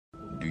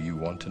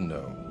want to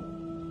know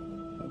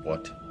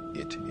what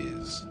it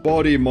is.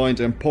 Body-mind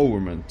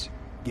empowerment.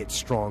 Get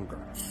stronger,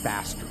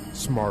 faster,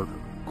 smarter,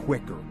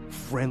 quicker,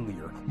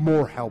 friendlier,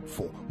 more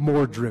helpful,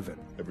 more driven.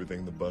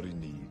 Everything the body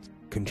needs.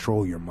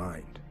 Control your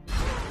mind.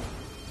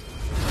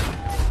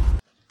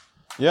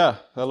 Yeah,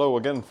 hello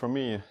again from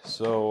me.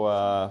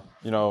 So,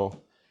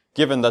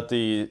 given that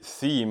the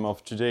theme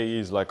of today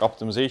is like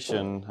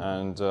optimization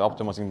and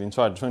optimizing the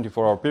entire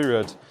 24-hour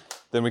period,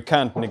 then we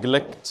can't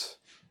neglect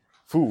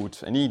food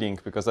and eating,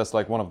 because that's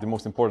like one of the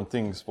most important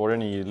things for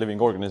any living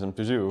organism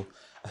to do.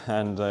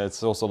 And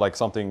it's also like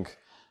something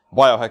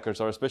biohackers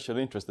are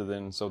especially interested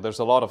in. So there's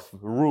a lot of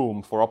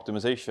room for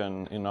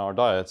optimization in our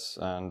diets,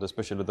 and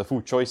especially the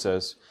food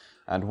choices,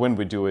 and when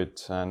we do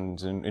it, and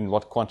in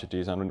what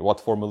quantities, and in what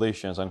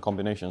formulations and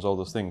combinations, all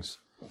those things.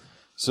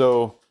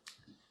 So,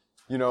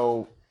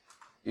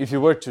 if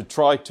you were to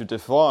try to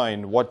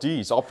define what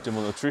is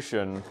optimal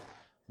nutrition,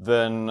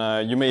 then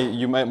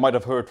you might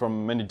have heard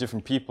from many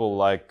different people,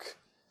 like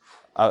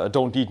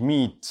don't eat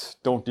meat,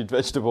 don't eat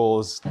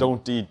vegetables,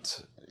 don't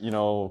eat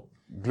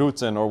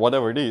gluten, or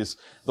whatever it is.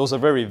 Those are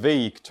very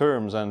vague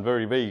terms and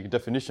very vague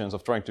definitions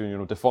of trying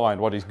to define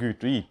what is good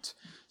to eat.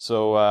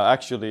 So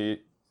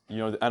actually,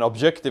 an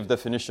objective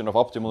definition of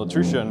optimal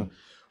nutrition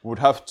would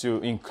have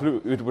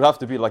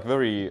to be like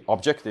very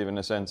objective in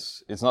a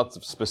sense. It's not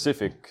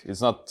specific.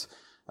 It's not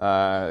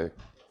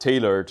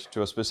tailored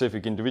to a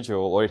specific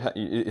individual, or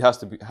it has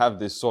to have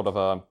this sort of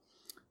a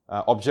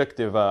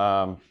objective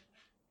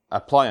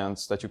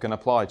appliance that you can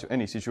apply to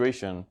any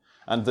situation.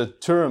 And the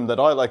term that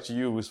I like to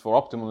use for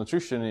optimal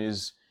nutrition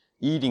is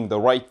eating the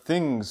right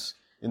things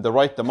in the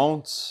right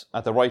amounts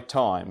at the right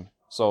time.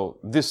 So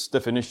this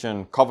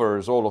definition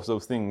covers all of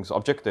those things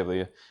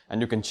objectively,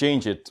 and you can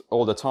change it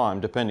all the time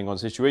depending on the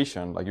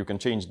situation. Like you can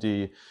change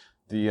the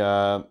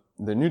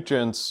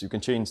nutrients, you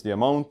can change the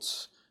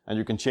amounts, and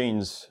you can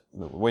change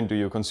when do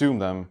you consume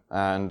them.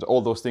 And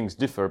all those things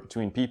differ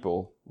between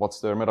people. What's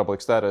their metabolic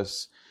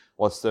status?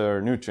 What's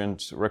their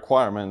nutrient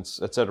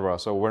requirements, etc.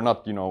 So we're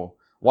not,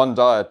 one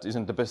diet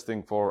isn't the best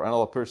thing for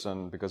another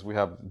person, because we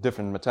have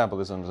different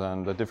metabolisms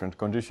and different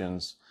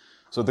conditions.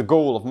 So the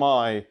goal of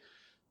my,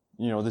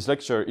 this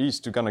lecture is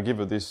to kind of give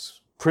you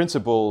these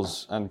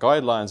principles and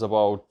guidelines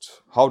about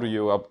how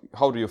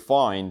do you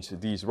find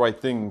these right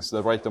things,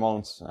 the right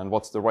amounts, and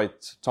what's the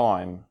right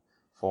time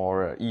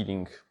for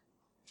eating.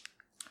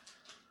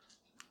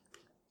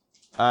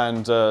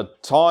 And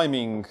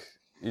timing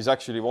is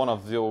actually one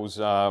of those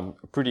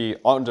pretty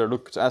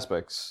underlooked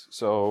aspects.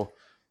 So,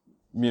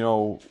 you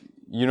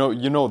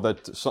know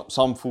that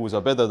some foods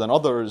are better than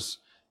others,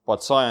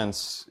 but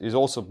science is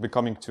also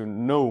becoming to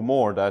know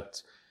more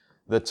that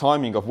the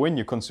timing of when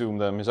you consume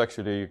them is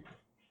actually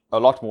a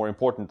lot more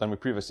important than we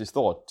previously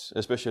thought,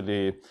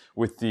 especially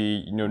with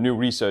the new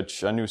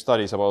research and new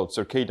studies about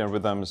circadian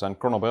rhythms and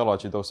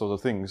chronobiology, those sort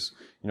of things.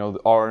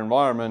 Our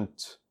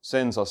environment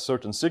sends us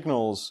certain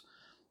signals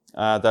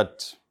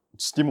that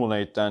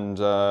stimulate and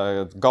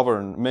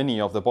govern many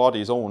of the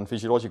body's own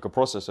physiological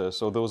processes.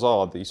 So those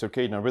are the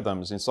circadian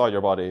rhythms inside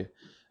your body,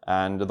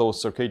 and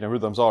those circadian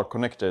rhythms are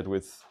connected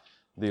with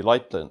the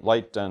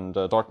light and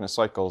darkness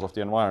cycles of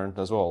the environment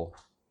as well.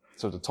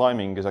 So the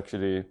timing is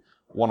actually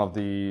one of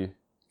the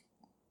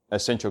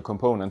essential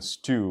components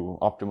to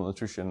optimal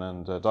nutrition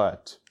and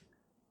diet.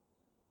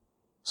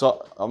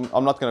 So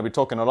I'm not going to be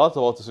talking a lot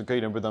about the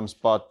circadian rhythms,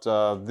 but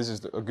this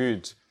is a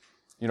good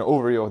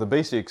overview of the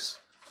basics.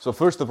 So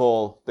first of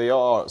all,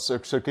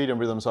 circadian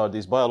rhythms are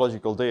these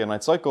biological day and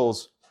night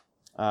cycles,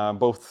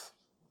 both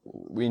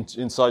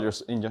inside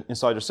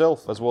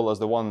yourself as well as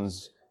the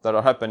ones that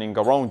are happening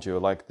around you.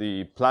 Like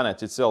the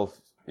planet itself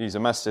is a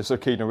massive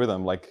circadian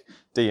rhythm, like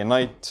day and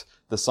night,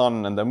 the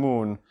sun and the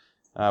moon,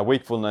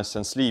 wakefulness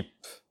and sleep,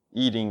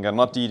 eating and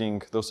not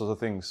eating, those sorts of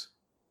things.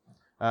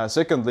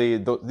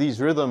 Secondly,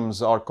 these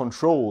rhythms are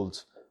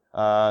controlled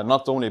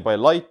not only by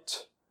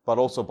light, but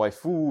also by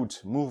food,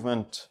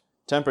 movement,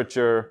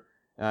 temperature,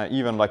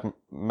 even like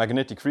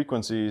magnetic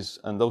frequencies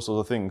and those sort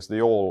of things.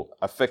 They all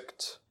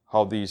affect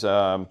how these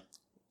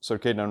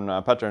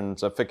circadian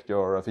patterns affect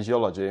your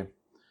physiology.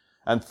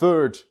 And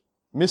third,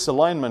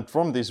 misalignment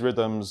from these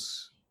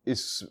rhythms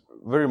is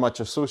very much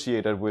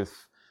associated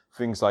with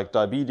things like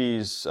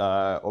diabetes,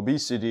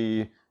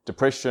 obesity,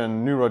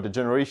 depression,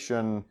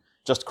 neurodegeneration,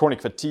 just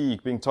chronic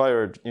fatigue, being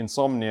tired,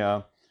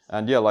 insomnia,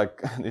 and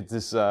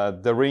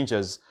it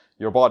deranges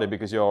your body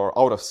because you're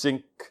out of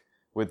sync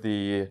with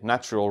the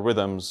natural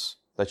rhythms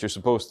that you're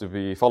supposed to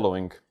be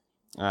following.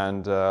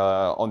 And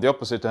on the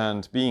opposite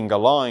hand, being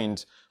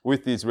aligned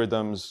with these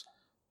rhythms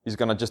is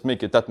going to just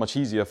make it that much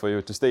easier for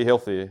you to stay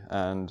healthy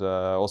and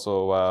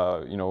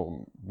also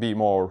be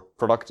more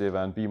productive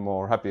and be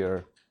more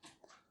happier.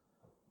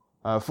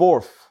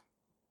 Fourth,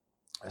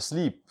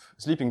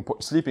 sleeping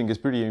is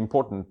pretty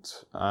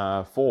important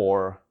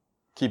for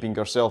keeping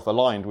yourself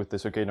aligned with the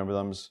circadian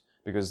rhythms,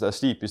 because the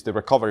sleep is the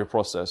recovery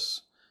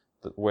process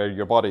where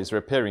your body is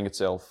repairing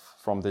itself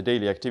from the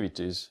daily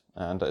activities,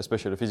 and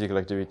especially physical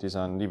activities,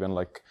 and even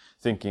like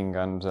thinking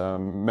and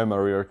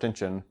memory or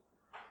attention.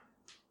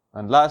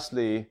 And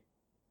lastly,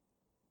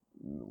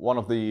 one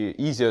of the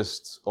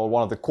easiest or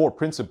one of the core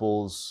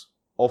principles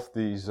of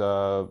these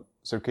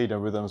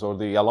circadian rhythms or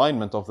the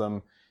alignment of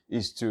them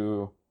is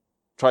to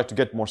try to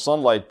get more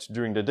sunlight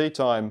during the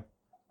daytime,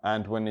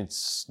 and when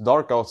it's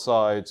dark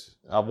outside,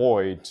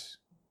 avoid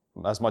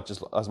as much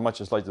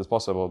light as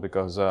possible,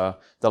 because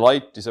the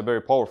light is a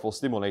very powerful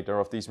stimulator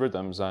of these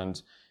rhythms,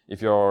 and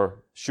if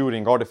you're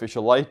shooting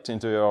artificial light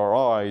into your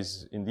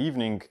eyes in the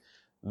evening,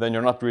 then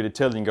you're not really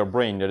telling your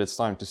brain that it's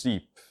time to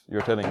sleep.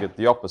 You're telling it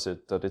the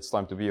opposite, that it's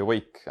time to be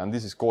awake, and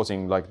this is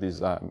causing like this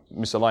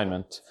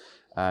misalignment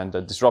and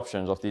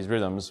disruptions of these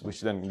rhythms,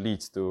 which then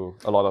leads to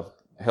a lot of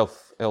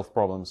health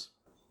problems.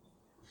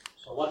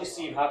 So what is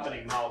seen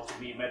happening now to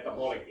me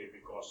metabolically?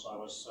 Because I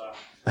was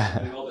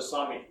doing all the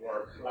summit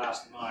work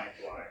last night,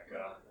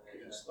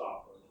 didn't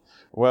stop.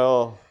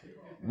 Well,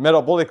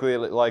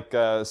 metabolically, like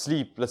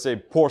sleep, let's say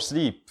poor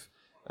sleep,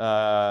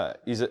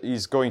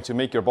 is going to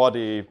make your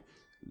body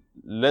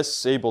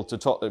less able to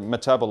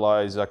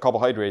metabolize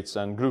carbohydrates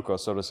and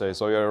glucose, so to say.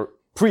 So you're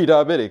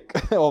pre-diabetic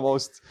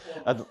almost.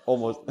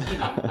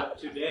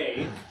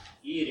 Today,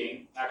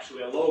 eating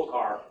actually a low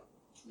carb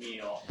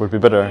meal would be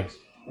better. Makes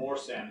more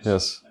sense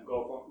Yes. than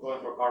going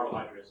for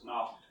carbohydrates.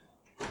 Now,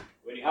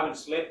 when you haven't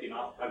slept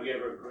enough, have you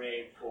ever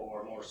craved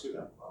for more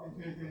sugar?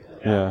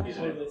 Yeah.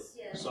 Isn't it?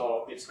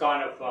 So it's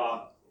kind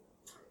of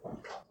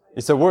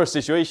it's a worse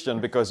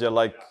situation, because you're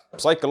like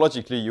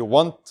psychologically you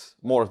want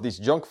more of this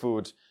junk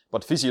food,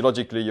 but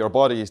physiologically your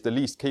body is the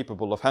least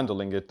capable of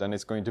handling it, and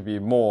it's going to be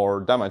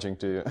more damaging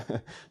to you.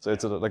 So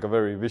it's like a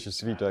very vicious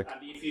feedback.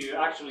 And if you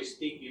actually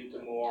stick into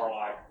more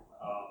like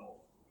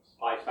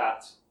high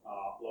fat,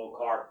 low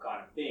carb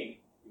kind of thing,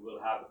 you will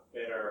have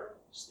better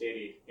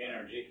steady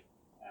energy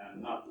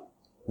and not.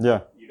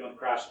 Yeah. You don't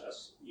crash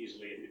as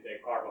easily if you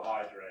take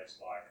carbohydrates.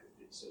 Like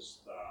it's just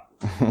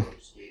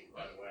sweet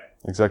right away.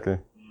 Exactly.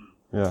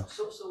 Yeah.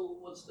 So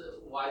what's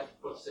why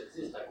process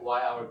exists? Like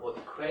why our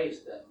body craves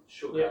then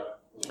sugar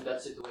in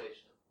that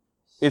situation?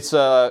 It's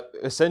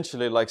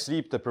essentially like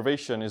sleep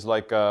deprivation is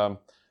like a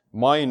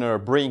minor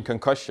brain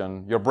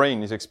concussion. Your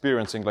brain is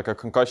experiencing like a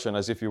concussion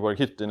as if you were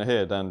hit in the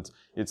head, and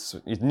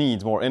it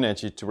needs more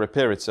energy to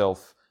repair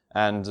itself.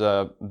 And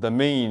the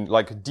main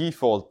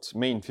default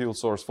main fuel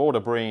source for the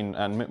brain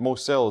and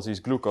most cells is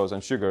glucose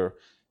and sugar,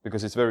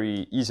 because it's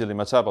very easily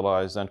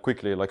metabolized and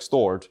quickly like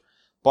stored.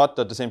 But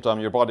at the same time,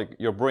 your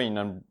brain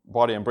and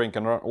brain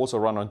can also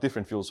run on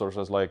different fuel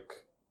sources like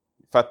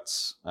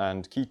fats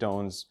and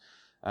ketones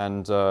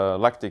and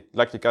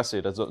lactic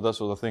acid, that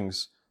sort of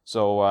things.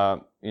 So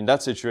in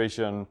that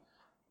situation,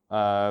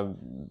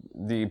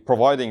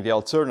 providing the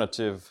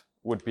alternative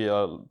would be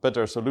a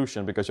better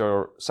solution, because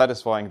you're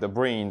satisfying the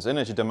brain's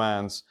energy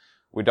demands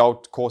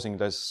without causing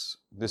this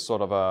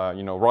sort of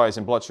rise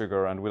in blood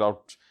sugar, and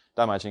without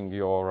damaging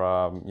your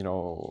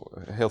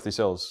healthy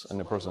cells in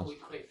the process. We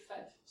crave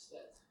fat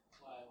instead.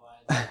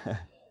 Why?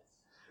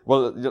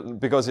 Well,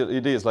 because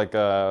it is like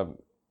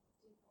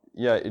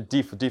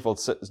default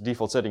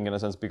setting in a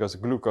sense, because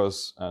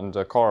glucose and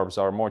carbs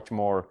are much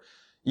more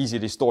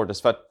easily stored as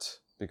fat,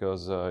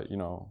 because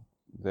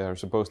they're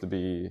supposed to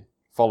be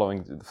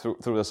following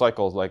through the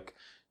cycles. Like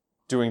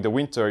during the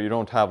winter, you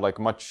don't have like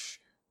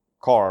much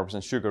carbs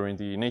and sugar in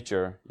the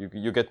nature.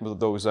 You get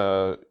those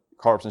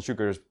carbs and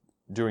sugars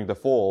during the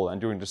fall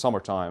and during the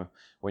summertime,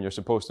 when you're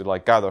supposed to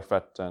like gather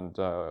fat, and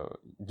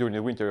during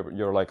the winter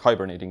you're like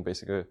hibernating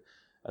basically,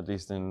 at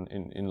least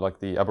in like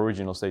the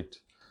aboriginal state.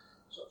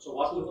 So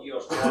what would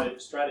your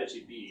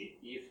strategy be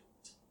if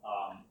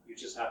you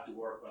just have to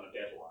work on a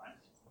deadline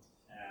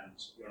and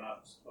you're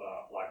not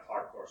like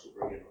hardcore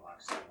superhero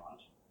like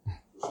Sealand,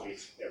 who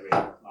sleeps every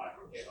night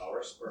for 8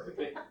 hours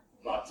perfectly,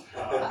 but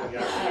you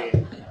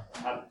actually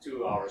have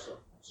 2 hours of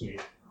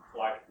sleep?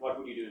 Like, what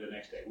would you do the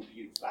next day? Would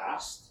you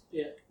fast?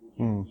 Yeah.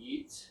 Would you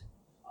eat?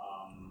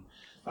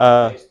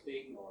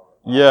 Fasting, or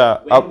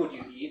when would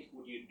you eat?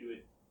 Would you do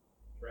it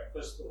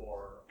breakfast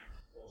or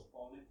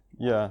postpone it?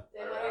 Yeah.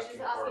 Then I was just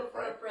asking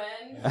for a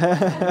friend.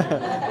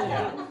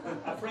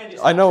 A friend is.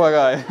 I know a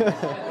guy.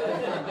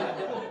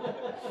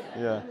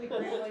 Yeah.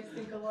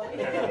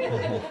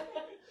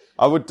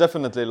 I would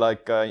definitely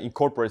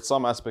incorporate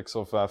some aspects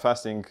of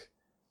fasting,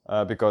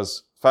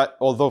 because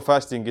although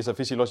fasting is a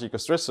physiological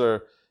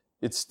stressor,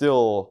 it's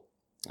still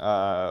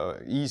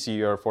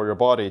easier for your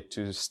body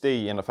to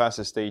stay in a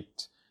fasted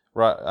state,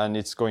 right? And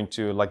it's going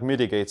to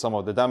mitigate some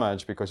of the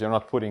damage, because you're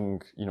not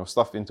putting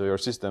stuff into your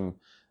system,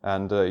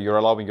 and you're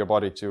allowing your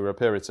body to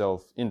repair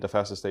itself in the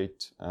fasted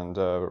state and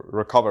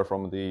recover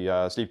from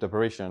the sleep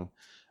deprivation.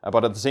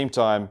 But at the same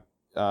time,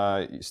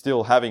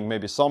 still having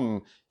maybe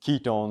some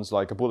ketones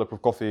like a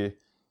bulletproof coffee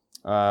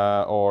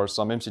or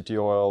some MCT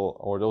oil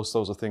or those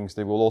sorts of things,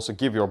 they will also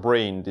give your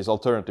brain this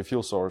alternative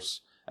fuel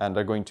source, and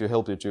are going to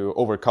help you to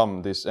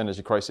overcome this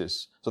energy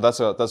crisis. So that's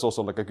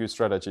also like a good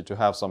strategy, to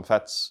have some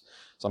fats,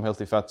 some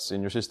healthy fats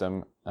in your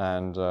system,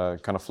 and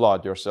kind of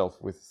flood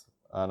yourself with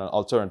an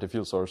alternative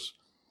fuel source.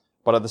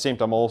 But at the same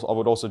time, I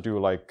would also do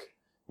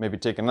maybe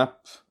take a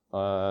nap,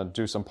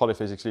 do some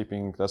polyphasic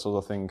sleeping, that sort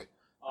of thing.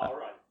 All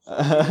right.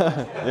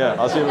 Yeah,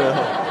 I'll see.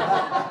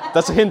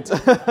 That's a hint.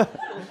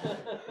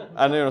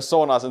 And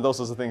saunas and those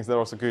sorts of things, they're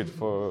also good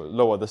for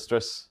lower the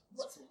stress.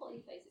 What's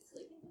polyphasic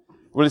sleeping?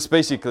 Well, it's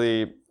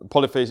basically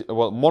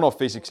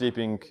monophasic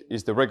sleeping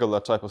is the regular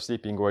type of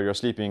sleeping where you're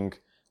sleeping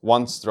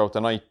once throughout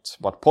the night,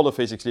 but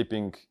polyphasic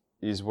sleeping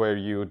is where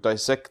you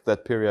dissect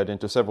that period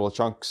into several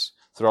chunks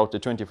throughout the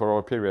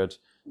 24-hour period.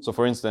 So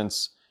for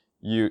instance,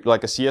 you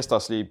like a siesta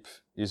sleep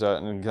is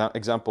an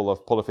example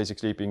of polyphasic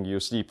sleeping.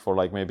 You sleep for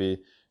like maybe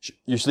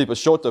you sleep a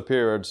shorter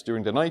period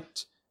during the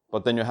night,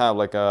 but then you have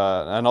like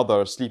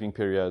another sleeping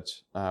period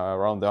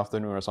around the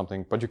afternoon or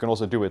something. But you can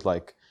also do it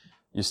like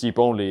you sleep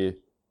only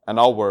an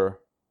hour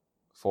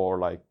for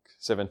like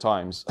 7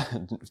 times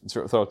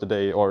throughout the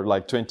day, or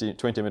like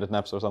 20-minute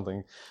naps or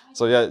something.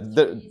 So yeah,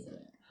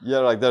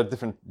 there are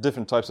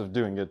different types of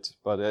doing it,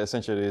 but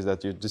essentially is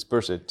that you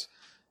disperse it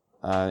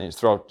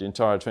throughout the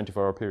entire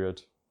 24-hour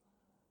period,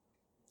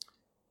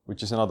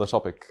 which is another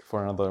topic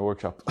for another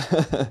workshop.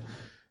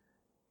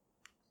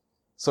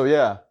 So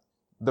yeah,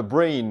 the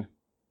brain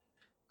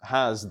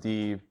has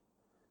the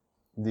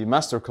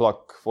master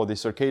clock for the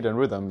circadian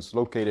rhythms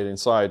located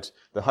inside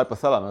the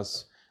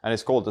hypothalamus, and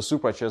it's called the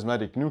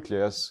suprachiasmatic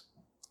nucleus,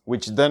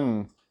 which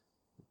then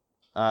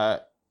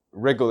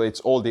regulates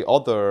all the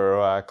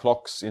other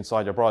clocks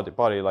inside your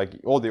body, like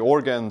all the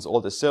organs,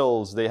 all the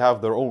cells, they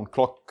have their own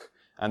clock,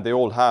 and they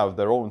all have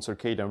their own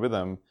circadian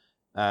rhythm.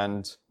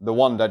 And the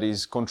one that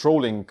is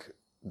controlling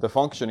the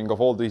functioning of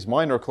all these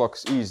minor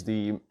clocks is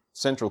the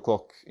central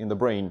clock in the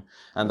brain.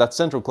 And that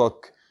central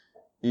clock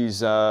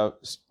is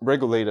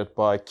regulated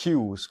by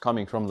cues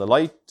coming from the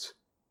light,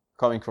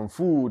 coming from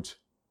food,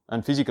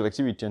 and physical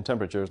activity and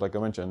temperatures, like I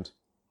mentioned.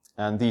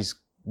 And these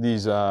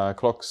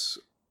clocks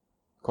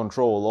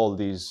control all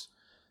these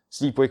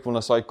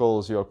sleep-wakefulness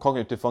cycles, your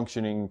cognitive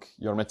functioning,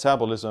 your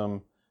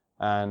metabolism,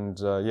 and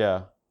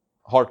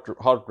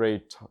heart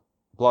rate,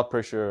 blood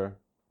pressure,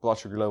 blood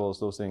sugar levels.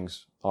 Those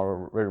things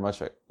are very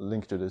much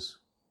linked to this.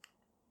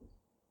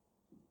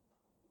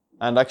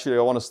 And actually,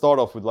 I want to start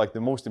off with like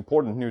the most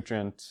important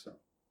nutrient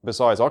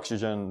besides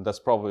oxygen. That's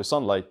probably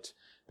sunlight,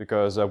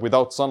 because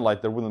without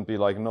sunlight there wouldn't be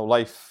like no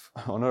life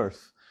on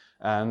Earth.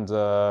 And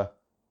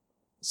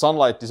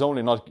sunlight is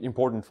only not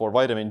important for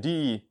vitamin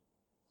D,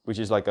 which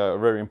is like a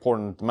very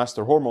important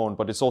master hormone,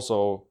 but it's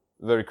also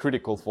very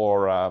critical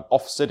for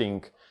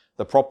offsetting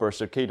the proper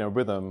circadian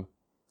rhythm.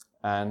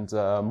 And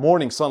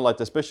morning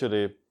sunlight,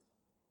 especially,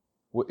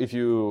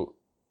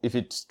 if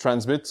it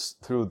transmits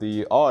through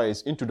the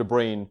eyes into the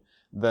brain,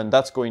 then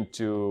that's going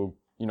to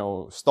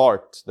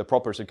start the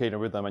proper circadian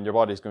rhythm, and your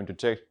body is going to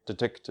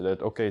detect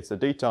that, okay, it's the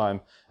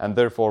daytime, and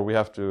therefore we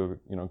have to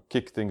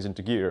kick things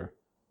into gear.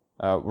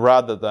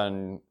 Rather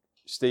than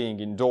staying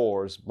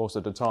indoors most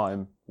of the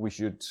time, we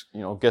should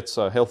get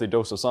a healthy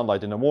dose of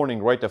sunlight in the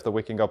morning right after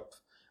waking up,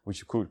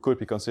 which could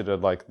be considered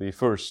like the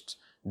first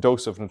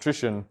dose of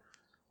nutrition.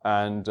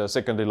 And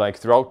secondly, like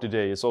throughout the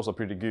day, it's also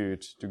pretty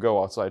good to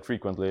go outside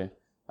frequently,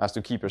 as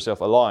to keep yourself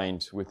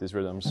aligned with these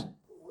rhythms.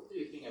 What do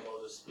you think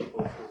about those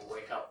people who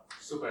wake up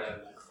super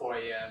early, like 4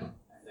 a.m.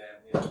 and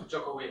then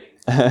Jocko Willing,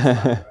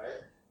 right?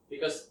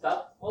 Because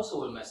that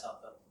also will mess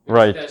up that.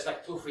 Right. There's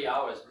like 2-3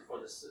 hours before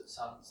the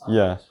sun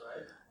Yeah. rises,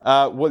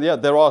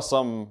 right? There are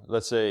some,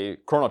 let's say,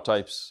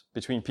 chronotypes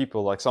between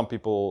people. Like some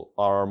people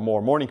are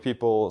more morning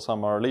people,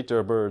 some are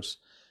later birds.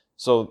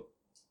 So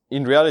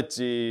in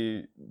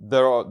reality,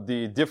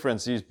 the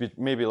difference is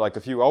maybe like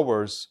a few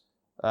hours.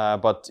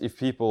 But if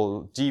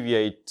people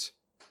deviate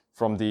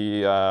from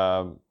the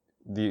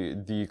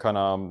kind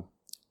of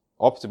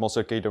optimal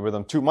circadian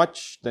rhythm too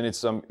much, then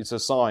it's a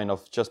sign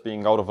of just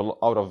being out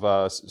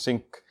of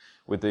sync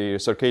with the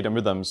circadian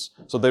rhythms.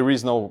 So there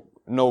is no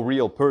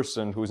real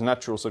person whose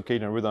natural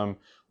circadian rhythm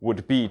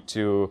would be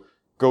to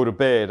go to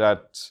bed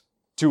at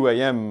 2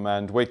 a.m.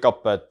 and wake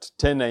up at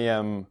 10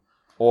 a.m.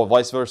 or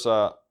vice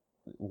versa,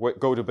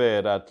 go to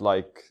bed at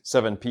like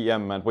 7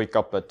 p.m. and wake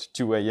up at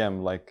 2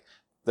 a.m. Like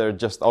they're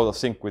just out of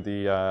sync with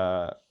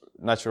the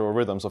natural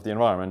rhythms of the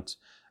environment,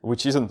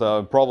 which isn't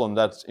a problem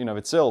that in of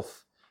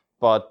itself,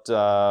 but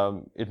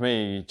it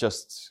may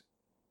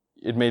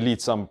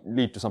lead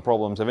to some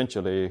problems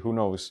eventually. Who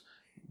knows?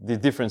 The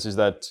difference is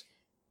that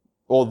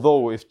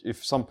although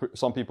if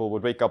some people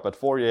would wake up at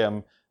 4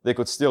 a.m., they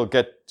could still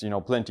get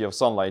plenty of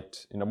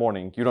sunlight in the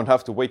morning. You don't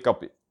have to wake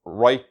up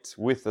right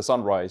with the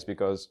sunrise,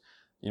 because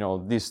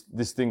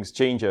these things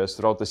changes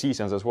throughout the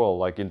seasons as well.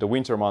 Like in the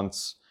winter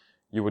months,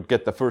 you would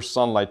get the first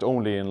sunlight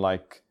only in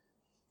like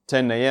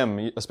 10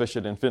 a.m.,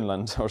 especially in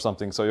Finland or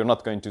something. So you're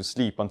not going to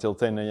sleep until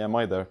 10 a.m.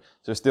 either.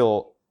 So you're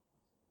still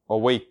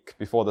awake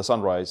before the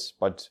sunrise.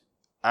 But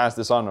as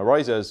the sun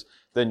arises,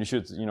 then you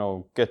should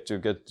get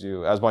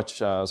to as much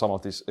some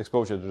of this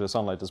exposure to the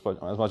sunlight as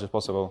much as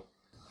possible.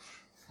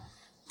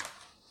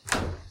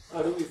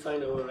 How do we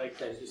find our right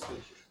time to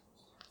sleep?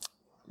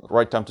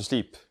 Right time to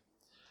sleep.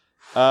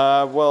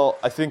 Well,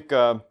 I think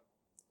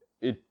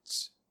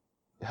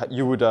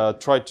you would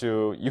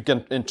you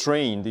can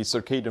entrain these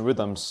circadian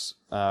rhythms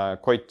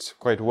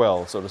quite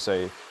well, so to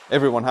say.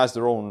 Everyone has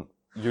their own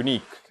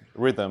unique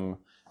rhythm,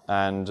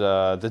 and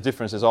the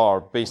differences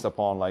are based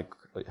upon like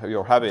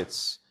your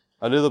habits,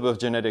 a little bit of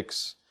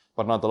genetics,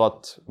 but not a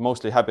lot.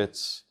 Mostly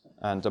habits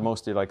and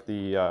mostly like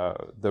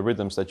the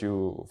rhythms that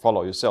you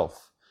follow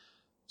yourself.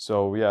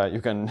 So yeah,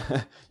 you can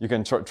you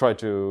can try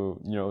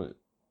to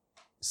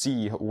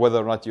see whether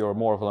or not you're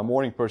more of a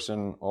morning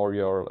person or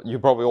you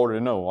probably already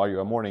know, are you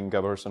a morning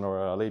person or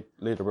a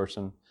later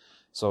person?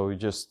 So you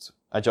just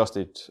adjust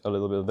it a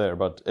little bit there,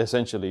 but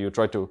essentially you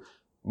try to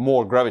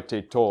more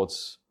gravitate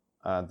towards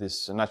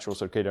this natural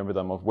circadian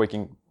rhythm of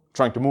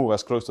trying to move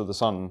as close to the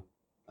sun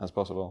as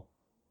possible.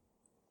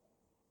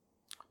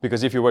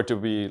 Because if you were to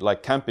be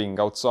like camping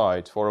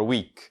outside for a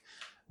week,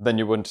 then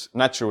you wouldn't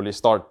naturally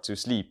start to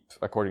sleep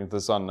according to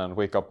the sun and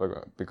wake up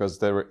because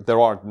there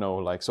aren't no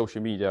like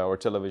social media or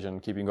television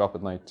keeping you up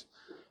at night.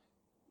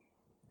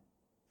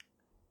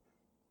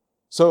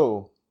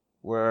 So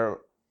we're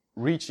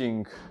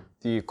reaching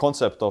the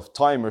concept of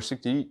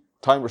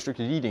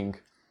time-restricted eating,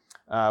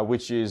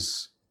 which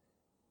is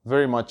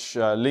very much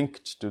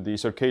linked to the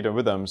circadian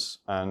rhythms,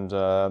 and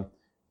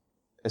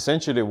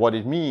essentially what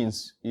it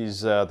means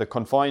is the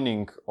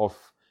confining of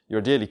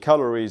your daily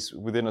calories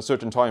within a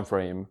certain time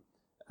frame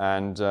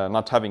and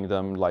not having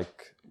them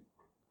like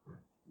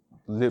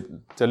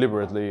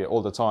deliberately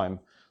all the time.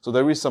 So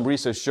there is some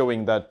research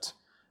showing that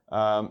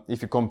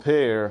if you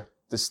compare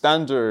the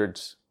standard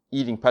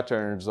eating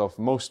patterns of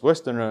most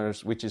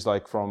Westerners, which is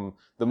like from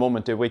the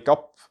moment they wake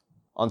up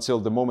until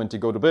the moment they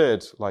go to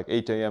bed, like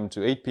 8 a.m.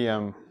 to 8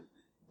 p.m.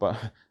 But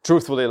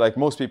truthfully, like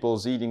most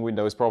people's eating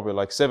window is probably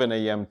like 7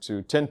 a.m.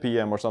 to 10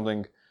 p.m. or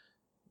something.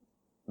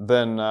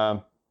 Then,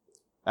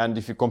 and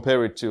if you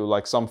compare it to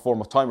like some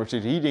form of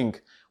time-restricted eating,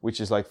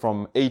 which is like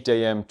from 8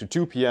 a.m. to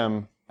 2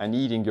 p.m. and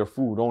eating your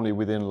food only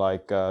within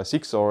like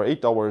 6 or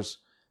 8 hours,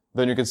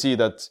 then you can see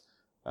that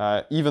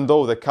even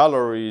though the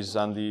calories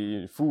and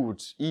the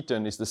food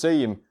eaten is the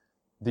same,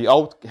 the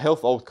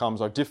health outcomes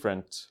are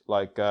different.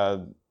 Like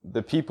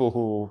the people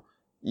who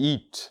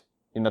eat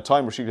in a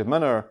time-restricted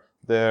manner,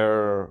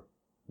 their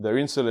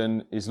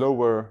insulin is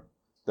lower,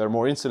 they're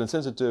more insulin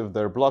sensitive,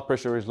 their blood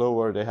pressure is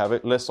lower, they have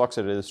less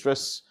oxidative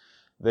stress,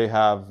 they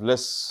have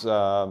less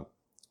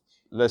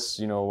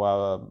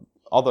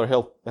other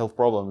health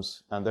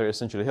problems, and they're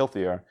essentially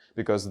healthier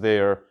because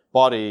their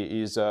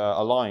body is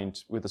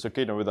aligned with the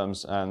circadian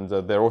rhythms, and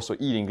they're also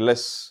eating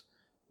less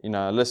in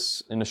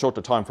a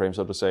shorter time frame,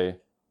 so to say.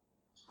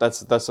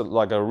 That's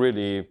like a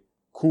really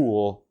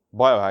cool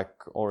biohack,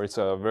 or it's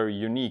a very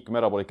unique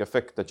metabolic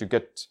effect that you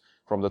get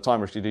from the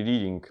time-restricted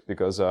eating,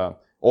 because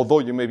although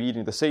you may be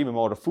eating the same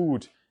amount of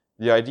food,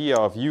 the idea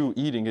of you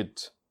eating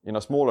it in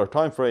a smaller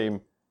time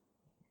frame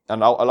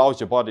and allows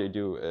your body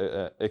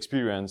to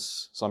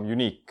experience some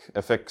unique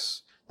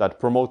effects that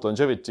promote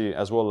longevity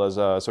as well as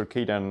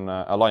circadian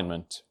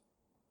alignment.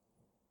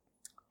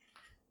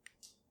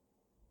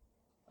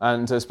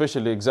 And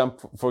especially,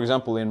 for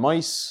example, in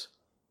mice,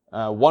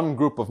 one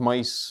group of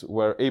mice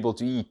were able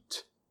to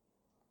eat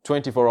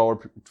 24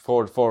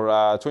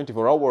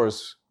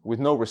 hours with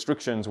no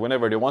restrictions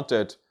whenever they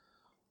wanted,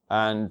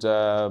 and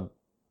a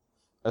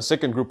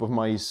second group of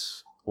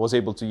mice was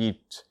able to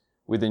eat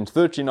within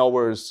 13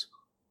 hours,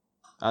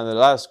 and the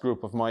last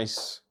group of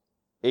mice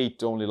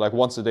ate only like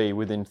once a day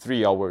within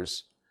 3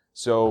 hours.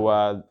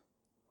 So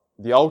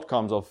the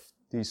outcomes of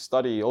this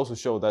study also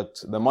show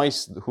that the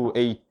mice who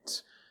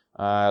ate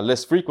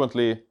less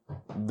frequently,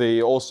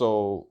 they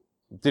also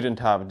didn't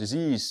have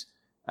disease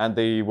and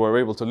they were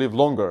able to live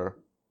longer,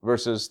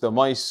 versus the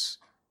mice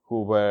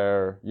who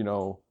were,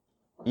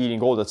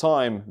 eating all the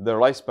time, their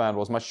lifespan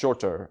was much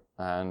shorter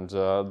and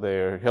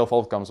their health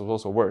outcomes was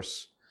also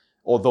worse,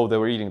 although they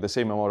were eating the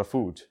same amount of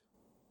food.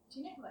 Do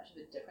you know how much of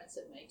a difference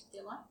it made to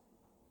their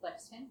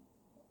lifespan?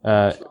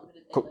 How much longer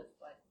did they live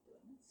by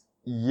doing this?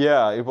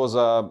 Yeah, it was,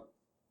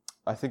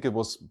 I think it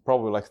was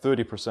probably like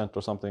 30%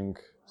 or something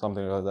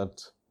like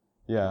that.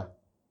 Yeah.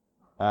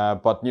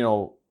 But,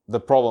 the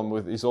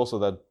problem is also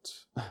that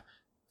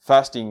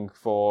fasting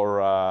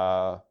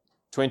for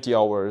 20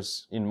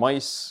 hours in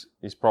mice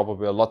is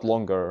probably a lot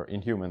longer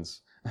in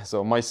humans.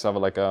 So mice have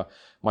like a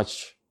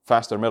much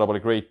faster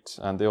metabolic rate,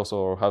 and they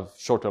also have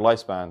shorter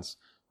lifespans.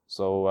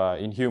 So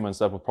in humans,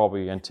 that would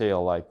probably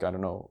entail like, I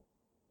don't know,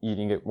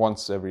 eating it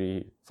once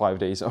every 5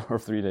 days or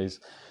 3 days,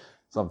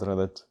 something like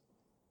that.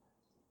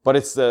 But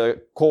it's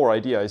the core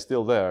idea is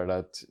still there,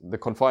 that the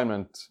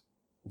confinement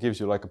gives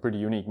you like a pretty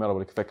unique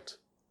metabolic effect.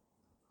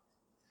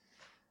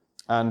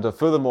 And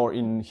furthermore,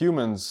 in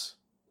humans,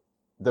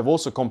 they've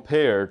also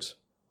compared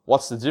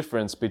what's the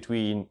difference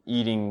between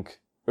eating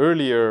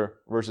earlier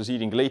versus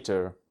eating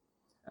later.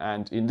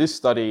 And in this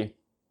study,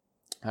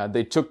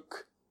 they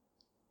took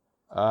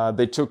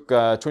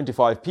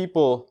 25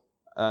 people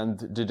and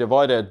they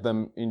divided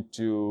them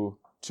into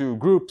two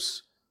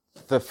groups.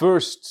 The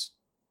first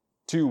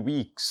 2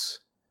 weeks,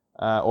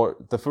 or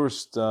the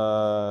first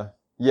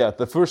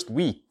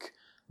week,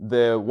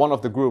 one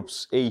of the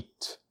groups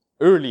ate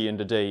early in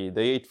the day.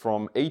 They ate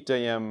from 8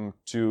 a.m.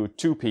 to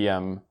 2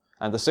 p.m.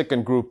 and the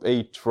second group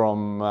ate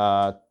from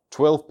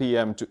 12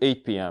 p.m. to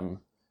 8 p.m.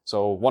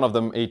 So one of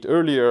them ate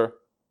earlier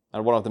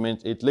and one of them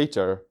ate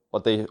later,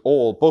 but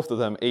both of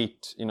them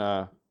ate in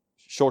a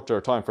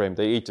shorter time frame.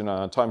 They ate in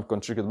a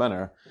time-constricted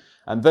manner.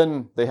 And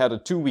then they had a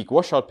 2-week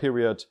washout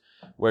period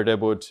where they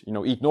would,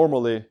 eat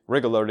normally,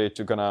 regularly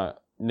to kind of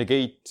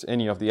negate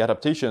any of the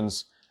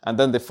adaptations. And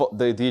then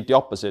they did the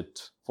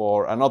opposite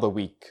for another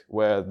week,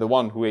 where the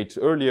one who ate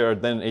earlier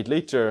then ate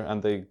later,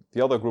 and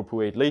the other group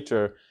who ate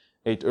later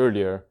ate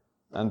earlier.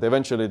 And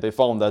eventually they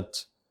found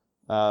that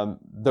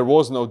there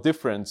was no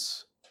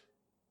difference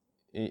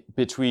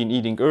between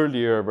eating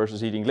earlier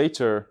versus eating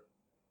later,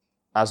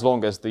 as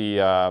long as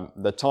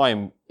the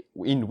time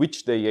in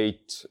which they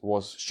ate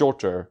was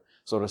shorter,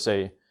 so to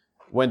say.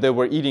 When they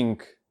were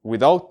eating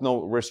without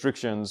no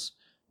restrictions,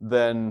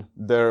 then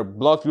their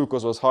blood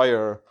glucose was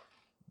higher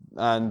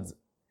and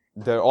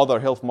their other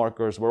health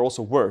markers were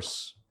also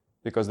worse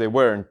because they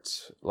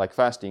weren't like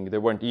fasting, they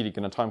weren't eating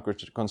in a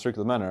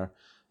time-constricted manner.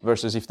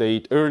 Versus if they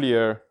eat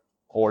earlier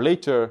or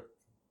later,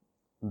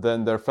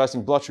 then their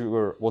fasting blood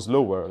sugar was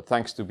lower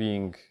thanks to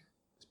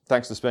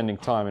spending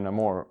time in a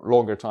more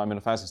longer time in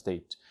a fasting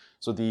state.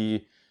 So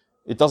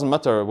it doesn't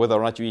matter whether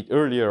or not you eat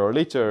earlier or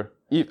later,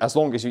 as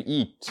long as you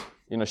eat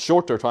in a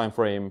shorter time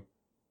frame.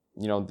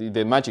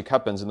 The magic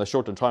happens in the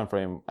shorter time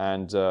frame,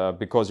 and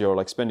because you're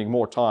like spending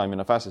more time in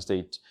a fasted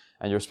state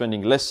and you're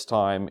spending less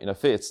time in a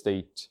fed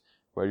state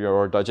where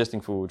you're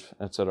digesting food,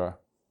 etc.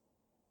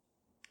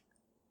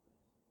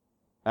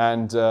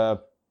 And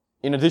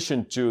in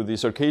addition to the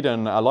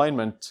circadian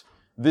alignment,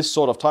 this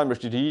sort of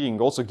time-restricted eating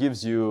also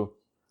gives you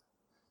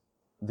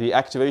the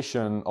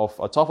activation of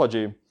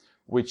autophagy,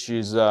 which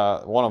is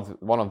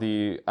one of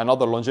the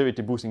another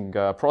longevity-boosting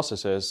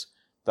processes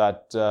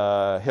that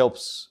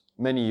helps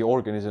many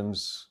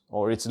organisms,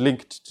 or it's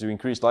linked to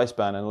increased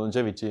lifespan and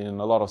longevity in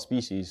a lot of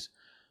species.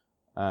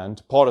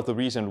 And part of the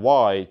reason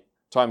why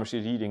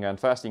time-restricted eating and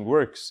fasting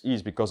works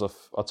is because of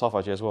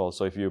autophagy as well.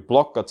 So if you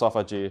block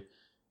autophagy,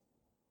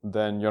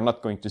 then you're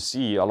not going to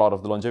see a lot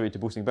of the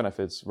longevity-boosting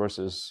benefits,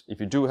 versus if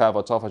you do have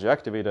autophagy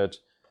activated,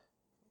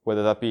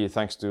 whether that be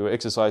thanks to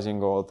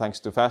exercising or thanks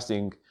to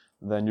fasting,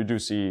 then you do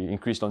see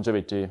increased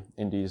longevity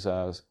in these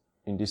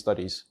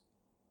studies.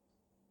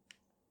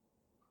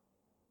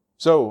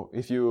 So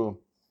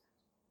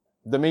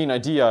the main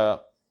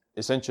idea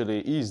essentially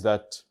is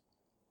that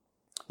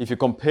if you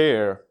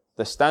compare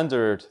the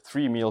standard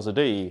 3 meals a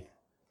day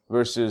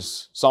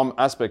versus some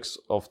aspects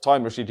of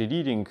time-restricted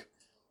eating,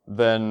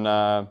 then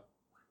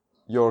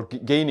you're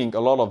gaining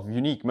a lot of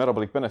unique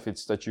metabolic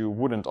benefits that you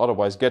wouldn't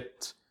otherwise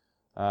get.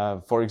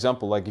 For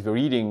example, like if you're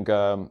eating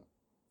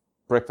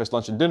breakfast,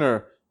 lunch, and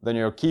dinner, then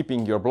you're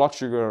keeping your blood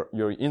sugar,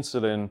 your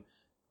insulin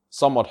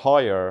somewhat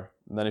higher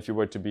than if you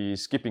were to be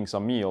skipping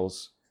some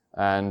meals.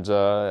 And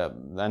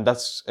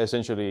that's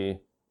essentially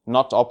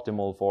not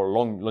optimal for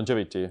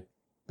longevity,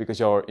 because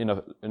you're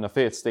in a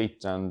fed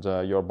state and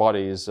your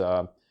body is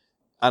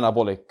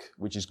anabolic,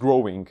 which is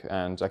growing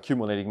and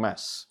accumulating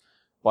mass.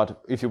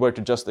 But if you were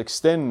to just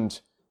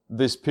extend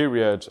this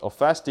period of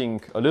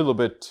fasting a little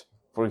bit,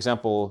 for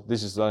example,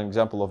 this is an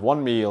example of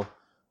 1 meal,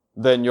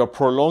 then you're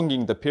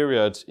prolonging the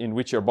period in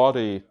which your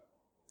body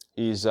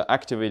is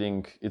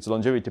activating its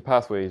longevity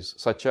pathways,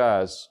 such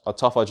as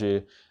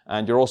autophagy,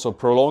 and you're also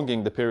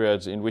prolonging the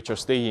periods in which you're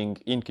staying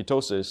in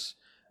ketosis,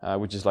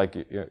 which is like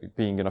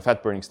being in a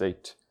fat-burning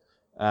state.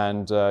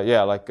 And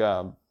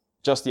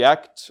just the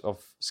act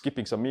of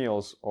skipping some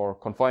meals or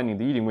confining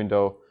the eating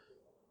window,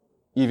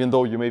 even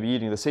though you may be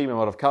eating the same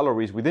amount of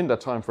calories within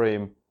that time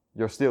frame,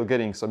 you're still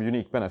getting some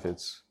unique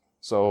benefits.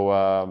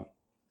 So,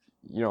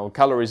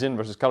 calories in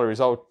versus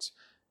calories out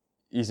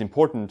is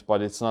important,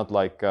 but it's not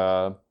like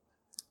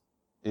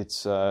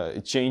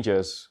it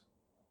changes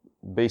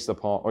based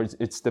upon, or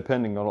it's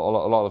depending on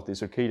a lot of the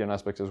circadian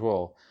aspects as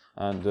well,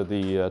 and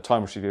the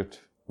time-restricted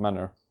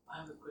manner.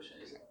 I have a question.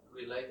 Is it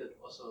related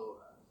also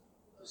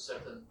to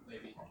certain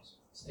maybe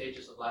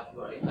stages of life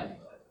you are in? Like,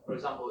 for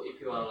example,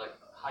 if you are like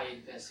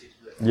high-intensive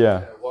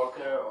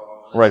worker,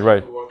 or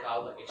right. You work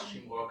out like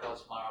extreme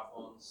workouts,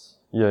 marathons,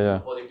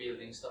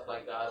 bodybuilding, stuff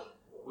like that,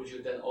 would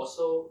you then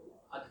also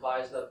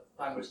advise that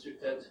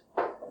time-restricted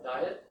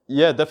diet?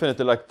 Yeah,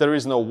 definitely. Like there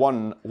is no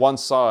one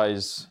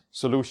size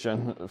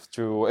solution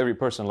to every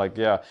person. Like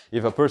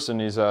if a person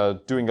is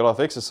doing a lot of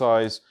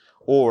exercise,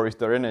 or if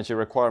their energy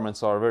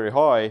requirements are very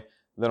high,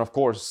 then of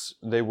course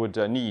they would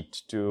need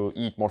to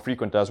eat more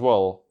frequent as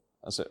well.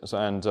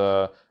 And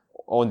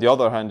on the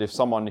other hand, if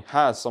someone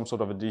has some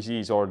sort of a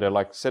disease, or they're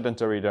like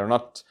sedentary, they're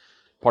not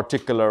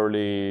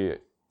particularly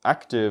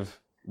active,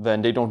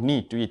 then they don't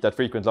need to eat that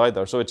frequently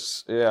either. So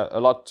it's a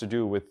lot to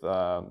do with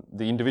the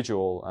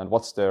individual and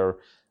what's their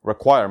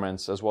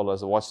requirements, as well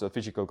as what's the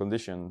physical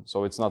condition.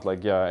 So it's not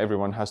like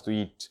everyone has to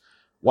eat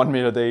 1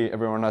 meal a day,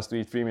 everyone has to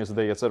eat 3 meals a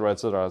day, etc.,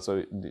 etc.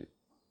 So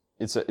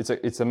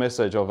it's a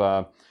message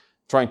of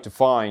trying to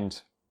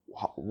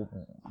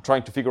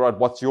figure out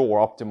what's your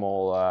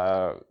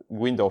optimal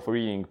window for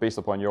eating based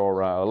upon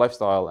your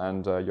lifestyle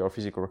and your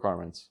physical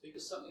requirements.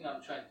 Because something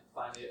I'm trying to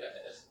find,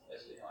 as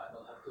I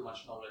don't have too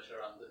much knowledge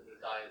around the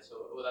diet, so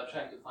what I'm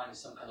trying to find is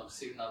some kind of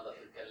signal that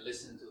we can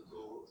listen to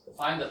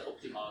find that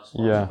optimal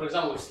spot. Yeah. For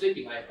example, with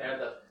sleeping, I heard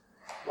that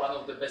one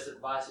of the best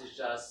advice is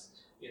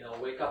just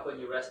wake up when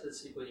you're rested,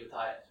 sleep when you're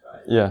tired,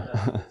 right? Yeah.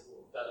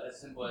 That as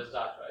simple as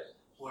that, right?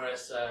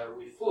 Whereas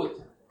with food,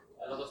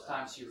 a lot of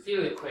times you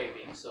feel a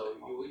craving, so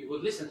you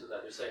would listen to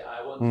that. You say,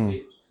 I want to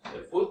eat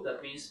food,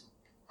 that means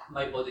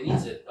my body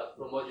needs it. But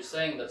from what you're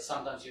saying, that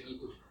sometimes you need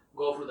to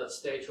go through that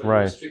stage where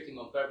you're restricting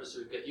on purpose so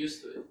you get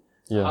used to it.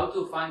 So how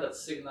to find that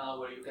signal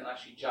where you can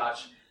actually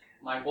judge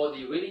my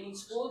body really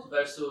needs food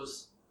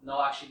versus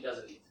no, actually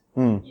doesn't eat?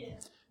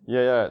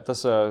 Yeah,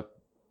 that's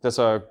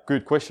a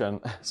good question.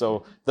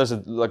 So there's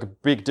a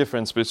big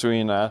difference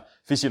between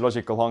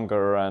physiological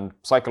hunger and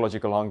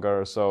psychological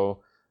hunger.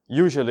 So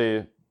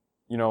usually,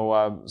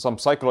 some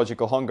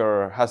psychological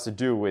hunger has to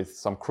do with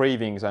some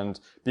cravings and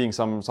being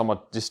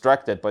somewhat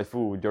distracted by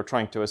food. You're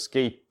trying to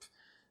escape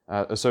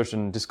a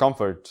certain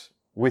discomfort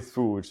with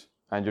food,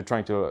 and you're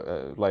trying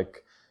to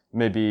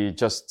maybe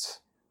just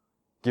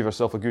give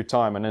yourself a good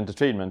time and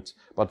entertainment.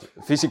 But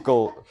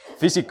physical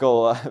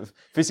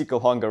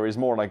hunger is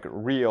more like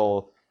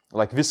real,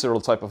 like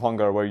visceral type of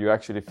hunger, where you're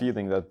actually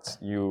feeling that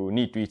you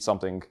need to eat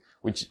something.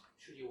 Which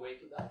should you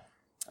wait to that?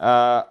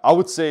 I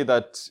would say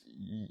that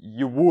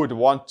you would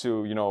want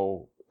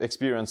to,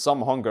 experience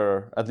some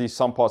hunger at least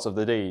some parts of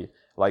the day.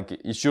 Like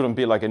it shouldn't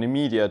be like an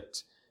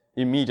immediate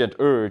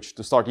urge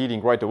to start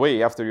eating right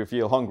away after you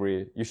feel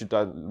hungry. You should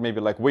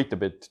maybe wait a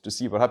bit to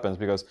see what happens,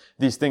 because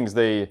these things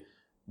they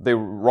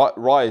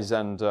rise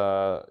and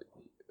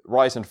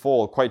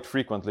fall quite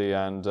frequently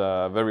and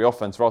very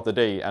often throughout the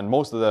day, and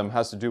most of them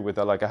has to do with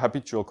a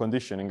habitual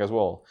conditioning as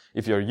well.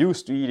 If you're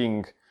used to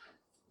eating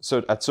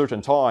at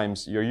certain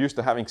times, you're used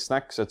to having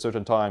snacks at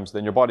certain times,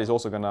 then your body is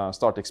also going to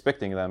start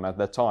expecting them at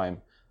that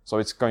time. So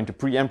it's going to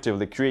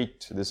preemptively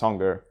create this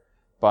hunger.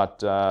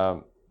 But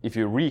if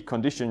you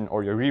recondition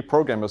or you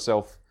reprogram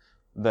yourself,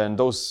 then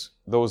those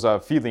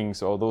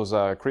feelings or those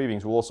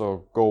cravings will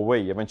also go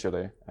away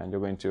eventually, and you're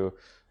going to,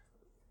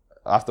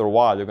 after a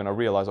while, you're going to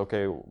realize,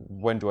 okay,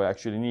 when do I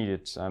actually need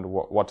it, and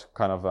what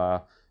kind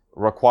of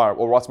require,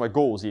 or what's my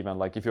goals even.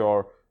 Like if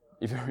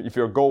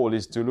your goal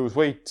is to lose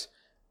weight,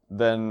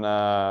 then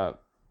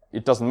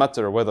it doesn't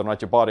matter whether or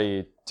not your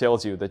body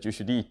tells you that you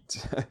should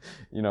eat.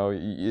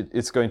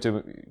 It's going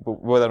to,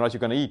 whether or not you're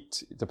going to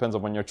eat, it depends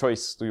on your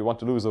choice. Do you want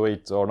to lose the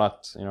weight or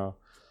not? Yeah,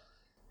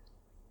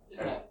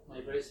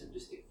 my very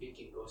simplistic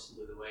thinking goes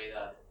into the way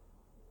that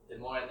the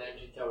more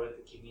energy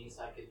theoretically means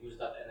I can use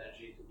that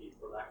energy to be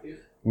productive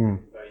in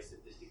very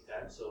simplistic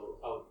terms. So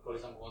I would, for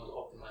example, want to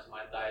optimize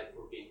my diet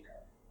for being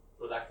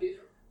productive.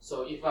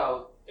 So if I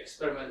would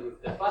experiment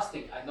with the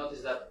fasting, I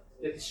noticed that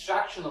the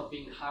distraction of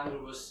being hungry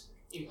was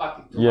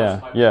impacting too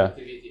much my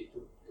productivity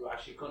to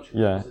actually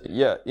contribute.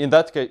 Yeah. In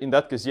that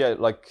case,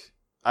 like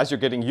as you're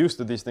getting used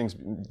to these things,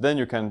 then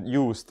you can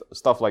use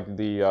stuff like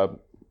the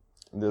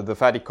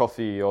fatty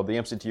coffee or the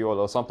MCT oil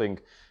or something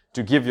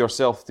to give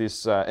yourself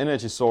this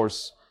energy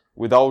source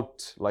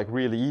without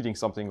really eating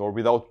something or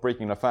without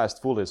breaking the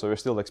fast fully. So you're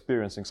still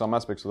experiencing some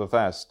aspects of the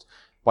fast,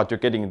 but you're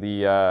getting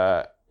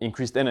the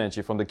increased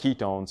energy from the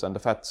ketones and the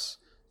fats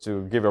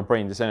to give your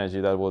brain this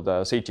energy that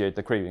would satiate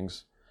the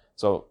cravings.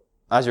 So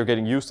as you're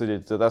getting used to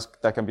it,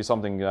 that can be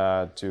something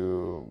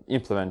to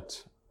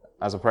implement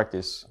as a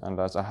practice and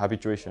as a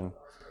habituation.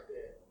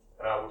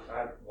 And I would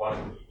add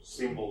one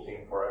simple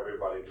thing for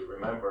everybody to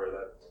remember,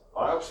 that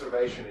my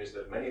observation is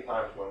that many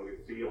times when we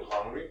feel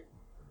hungry,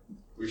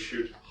 we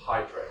should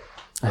hydrate.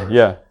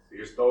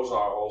 Because those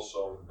are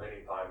also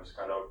many times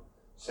kind of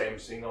same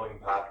signaling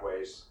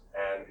pathways,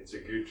 and it's a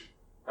good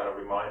kind of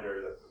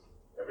reminder that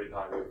every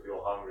time you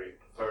feel hungry,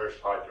 first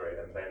hydrate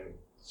and then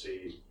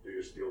see, do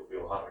you still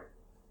feel hungry?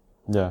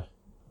 Yeah.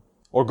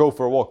 Or go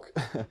for a walk.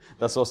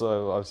 That's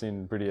also, I've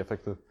seen, pretty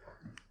effective.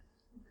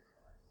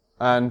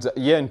 And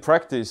in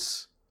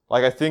practice,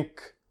 I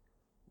think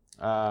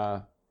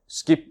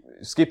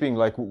skipping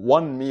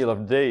one meal a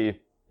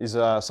day is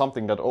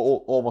something that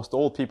almost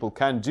all people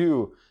can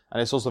do,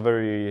 and it's also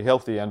very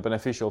healthy and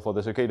beneficial for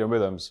the circadian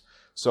rhythms.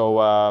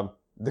 So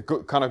the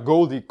kind of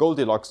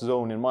Goldilocks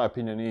zone, in my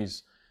opinion,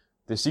 is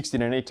the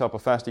 16 and 8 type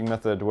of fasting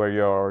method, where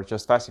you're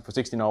just fasting for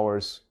 16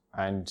 hours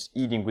and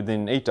eating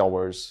within 8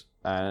 hours,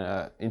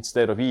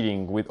 instead of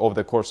eating over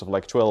the course of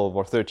 12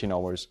 or 13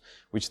 hours,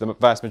 which the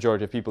vast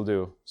majority of people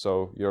do.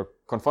 So you're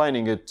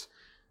confining it,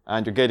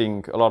 and you're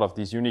getting a lot of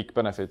these unique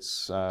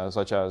benefits,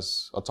 such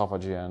as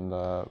autophagy and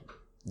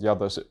the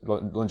other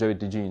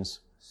longevity genes.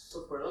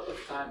 So for a lot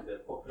of time, the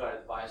popular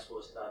advice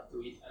was that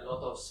to eat a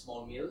lot of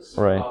small meals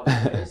right. throughout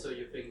the day. So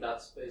you think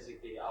that's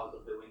basically out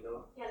of the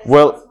window?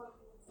 Well,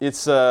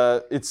 it's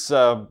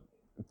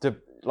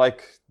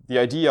the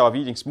idea of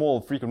eating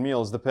small, frequent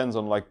meals depends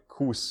on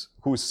who's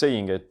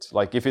saying it.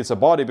 If it's a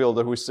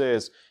bodybuilder who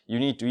says you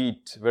need to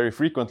eat very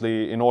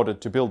frequently in order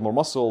to build more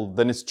muscle,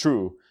 then it's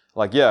true.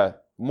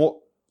 More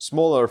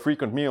smaller,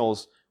 frequent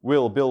meals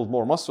will build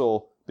more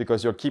muscle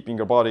because you're keeping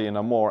your body in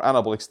a more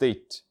anabolic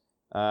state.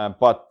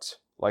 But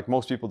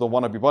most people don't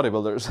want to be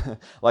bodybuilders.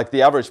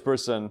 The average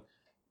person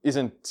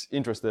isn't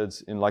interested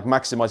in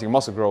maximizing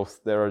muscle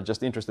growth. They're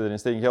just interested in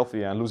staying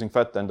healthy and losing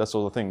fat and that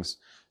sort of things.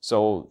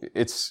 So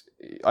it's,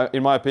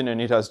 in my opinion,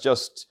 it has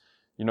just,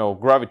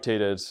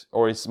 gravitated,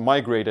 or it's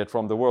migrated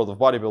from the world of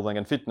bodybuilding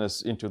and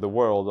fitness into the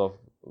world of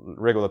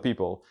regular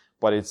people.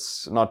 but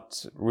it's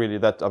not really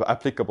that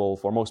applicable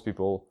for most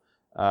people.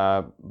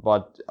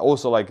 But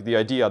also like the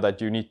idea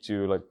that you need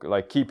to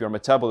like keep your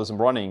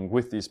metabolism running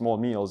with these small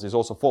meals is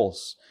also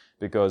false,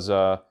 because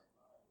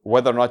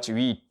whether or not you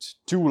eat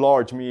 2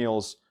 large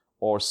meals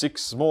or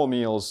 6 small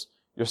meals,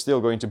 you're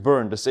still going to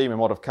burn the same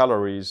amount of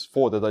calories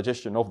for the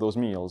digestion of those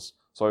meals.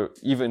 So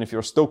even if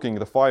you're stoking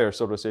the fire,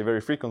 so to say,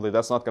 very frequently,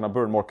 that's not going to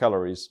burn more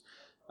calories.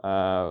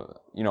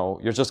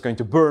 You're just going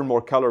to burn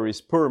more calories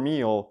per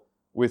meal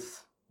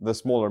with the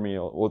smaller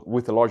meal, or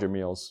with the larger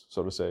meals,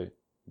 so to say.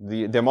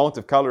 The amount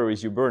of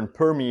calories you burn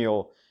per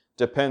meal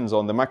depends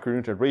on the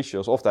macronutrient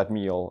ratios of that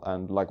meal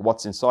and like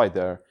what's inside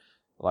there,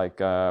 like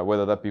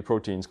whether that be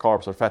proteins,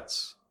 carbs, or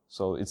fats.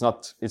 So it's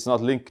not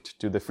linked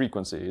to the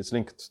frequency. It's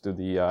linked to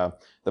the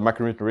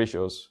macronutrient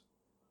ratios.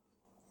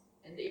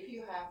 And if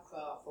you have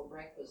for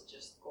breakfast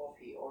just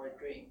coffee or a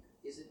drink,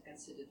 is it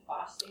considered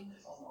fasting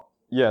or not?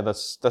 Yeah,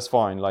 that's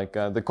fine. Like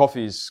the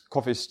coffees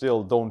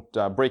still don't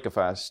break a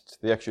fast.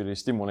 They actually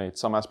stimulate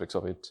some aspects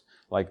of it,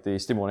 like they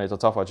stimulate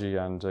autophagy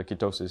and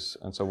ketosis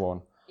and so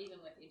on. Even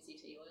with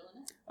MCT oil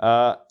in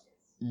it?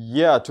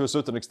 Yeah, to a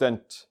certain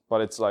extent,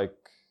 but it's like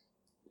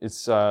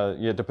it's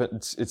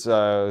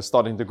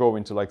starting to go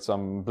into like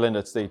some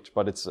blended state,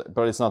 but it's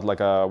not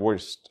like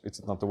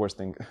it's not the worst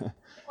thing.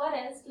 What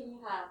else can you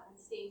have and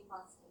stay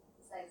fasting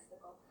besides the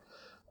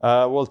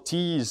coffee? Well,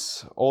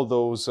 teas, all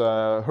those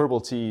herbal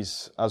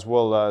teas, as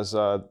well as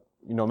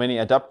many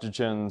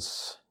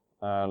adaptogens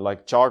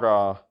like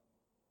chaga,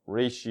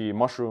 reishi,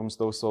 mushrooms,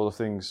 those sort of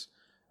things,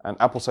 and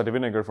apple cider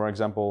vinegar, for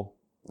example.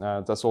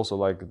 That's also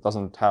like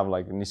doesn't have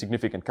like any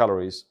significant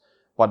calories,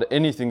 but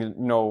anything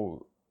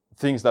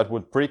things that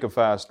would break a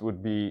fast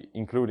would be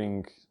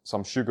including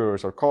some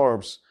sugars or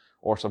carbs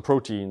or some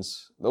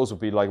proteins. Those would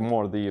be like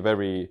more the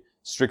very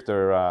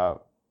stricter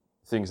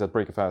things that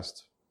break a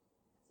fast.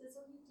 So it's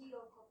only tea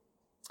or coffee?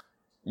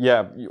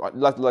 Yeah,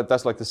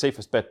 that's like the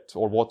safest bet,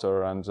 or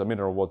water and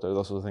mineral water,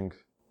 those sort of things.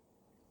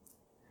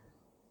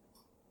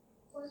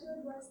 What's your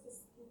advice to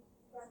skip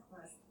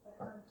breakfast but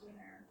not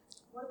dinner?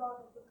 What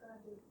about if we're going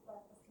to do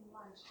breakfast and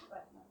lunch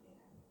but not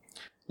dinner?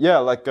 Yeah,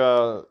 like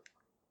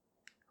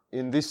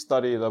in this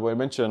study that we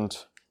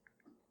mentioned,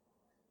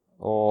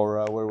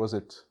 or where was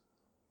it?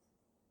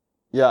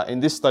 Yeah, in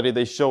this study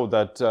they showed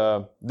that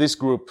this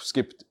group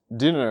skipped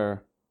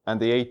dinner and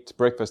they ate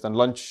breakfast and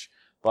lunch,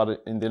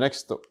 but in the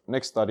next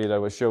study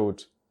that was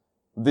showed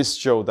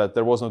that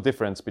there was no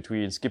difference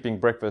between skipping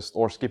breakfast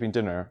or skipping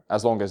dinner,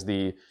 as long as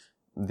the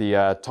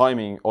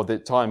timing or the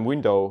time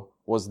window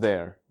was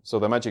there. So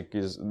the magic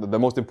is, the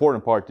most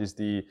important part is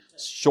the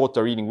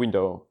shorter eating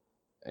window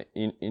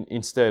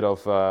instead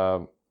of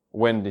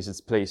when this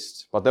is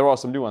placed. But there are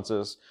some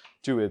nuances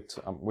to it,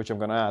 which I'm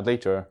going to add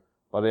later.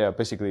 But yeah,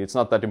 basically it's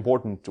not that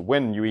important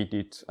when you eat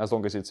it, as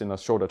long as it's in a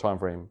shorter time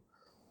frame.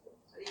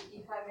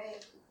 If I may,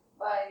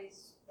 by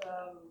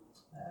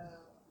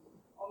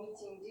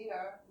omitting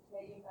dinner, it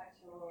may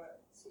impact your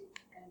sleep,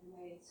 and you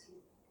may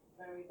sleep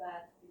very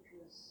bad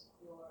because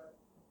you are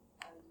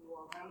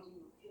hungry,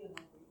 you feel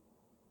hungry,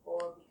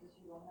 or because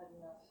you don't have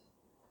enough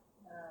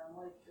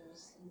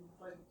molecules in the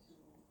body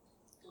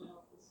to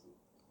help you sleep.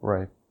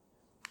 Right.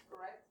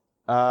 Correct?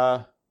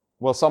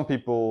 Well, some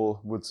people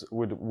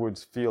would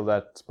feel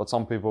that, but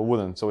some people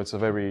wouldn't. So it's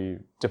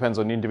depends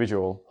on the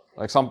individual.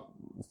 Like some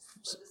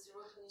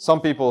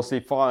people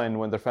sleep fine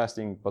when they're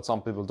fasting, but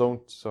some people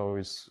don't. So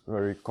it's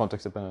very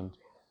context dependent.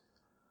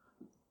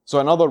 So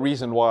another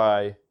reason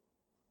why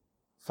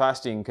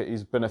fasting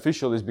is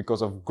beneficial is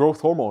because of growth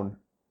hormone.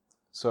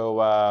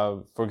 So,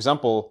 for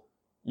example,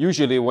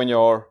 usually when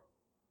you're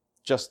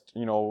just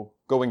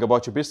going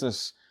about your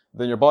business,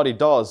 then your body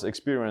does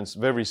experience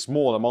very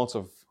small amounts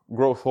of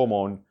growth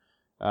hormone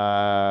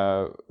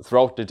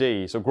throughout the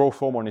day. So growth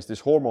hormone is this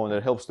hormone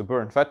that helps to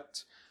burn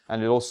fat,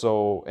 and it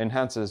also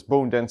enhances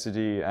bone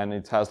density, and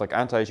it has like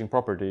anti-aging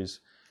properties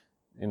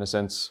in a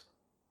sense.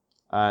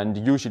 And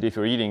usually if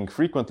you're eating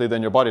frequently,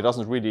 then your body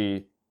doesn't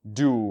really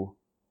do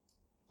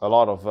a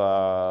lot of,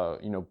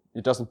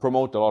 it doesn't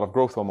promote a lot of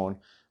growth hormone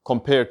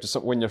compared to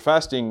when you're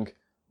fasting,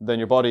 then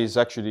your body is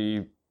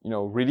actually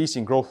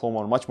releasing growth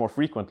hormone much more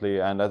frequently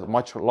and at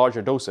much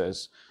larger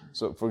doses.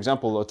 So, for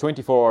example, a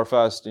 24-hour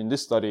fast in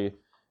this study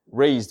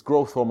raised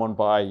growth hormone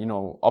by,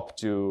 up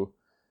to,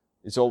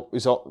 it's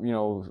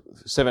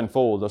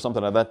 7-fold or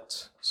something like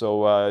that.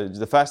 So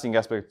the fasting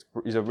aspect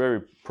is a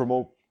very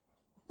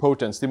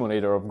potent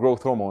stimulator of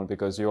growth hormone,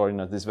 because you are in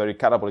this very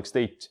catabolic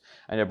state,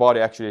 and your body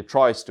actually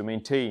tries to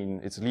maintain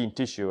its lean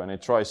tissue, and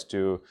it tries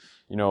to,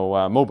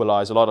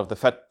 mobilize a lot of the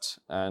fat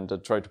and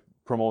try to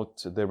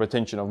promote the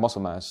retention of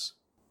muscle mass.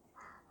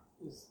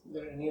 Is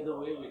there any other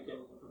way we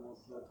can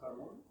promote growth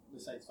hormone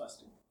besides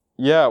fasting?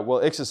 Yeah,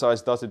 well,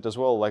 exercise does it as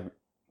well, like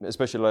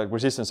especially like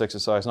resistance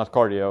exercise, not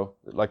cardio.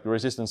 Like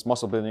resistance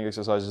muscle building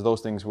exercises,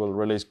 those things will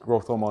release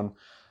growth hormone.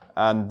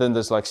 And then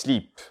there's like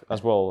sleep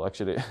as well,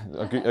 actually.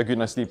 a good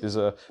night's sleep is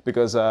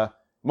because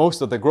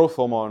most of the growth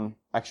hormone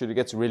actually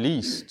gets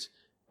released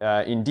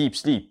in deep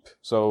sleep.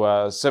 So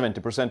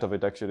 70% of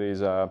it actually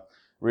is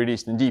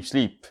released in deep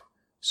sleep.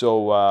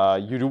 So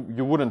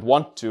you wouldn't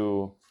want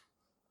to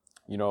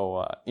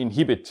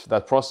inhibit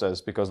that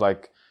process, because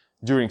like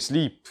during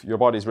sleep your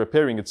body is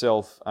repairing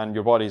itself and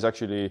your body is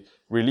actually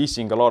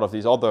releasing a lot of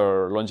these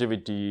other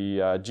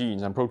longevity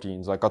genes and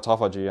proteins like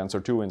autophagy and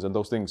sirtuins and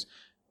those things.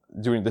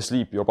 During the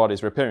sleep your body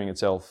is repairing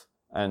itself,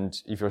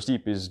 and if your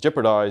sleep is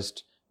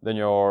jeopardized, then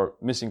you're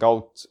missing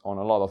out on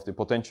a lot of the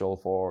potential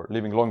for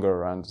living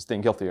longer and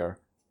staying healthier.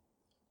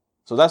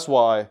 So that's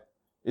why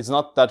it's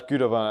not that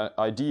good of an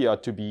idea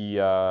to be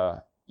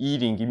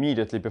eating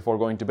immediately before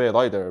going to bed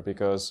either,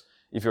 because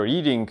if you're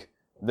eating,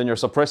 then you're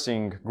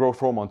suppressing growth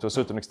hormone to a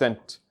certain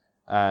extent,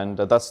 and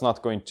that's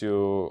not going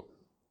to,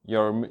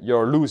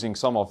 you're losing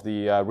some of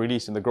the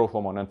release in the growth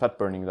hormone and fat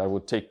burning that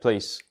would take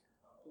place.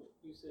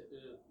 You said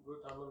the growth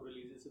hormone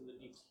releases in the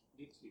deep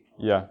sleep.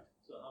 Yeah.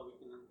 So how we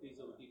can increase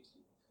our deep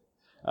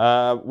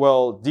sleep?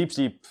 Well, deep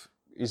sleep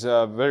is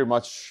very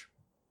much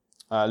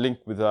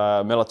linked with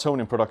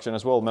melatonin production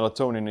as well.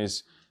 Melatonin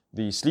is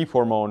the sleep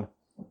hormone,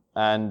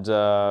 and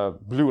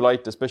blue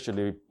light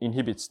especially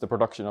inhibits the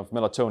production of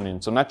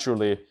melatonin. So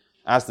naturally,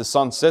 as the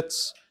sun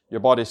sets,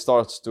 your body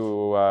starts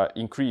to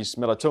increase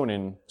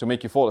melatonin to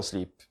make you fall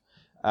asleep.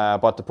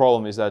 But the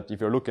problem is that if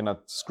you're looking at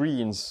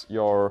screens,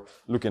 you're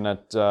looking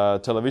at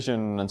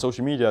television and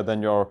social media,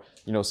 then you're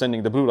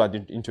sending the blue light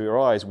into your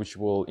eyes, which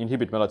will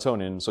inhibit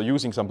melatonin. So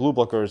using some blue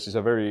blockers is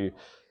a very,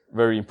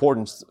 very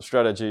important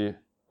strategy.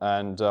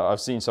 And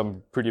I've seen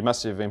some pretty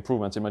massive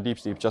improvements in my deep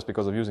sleep just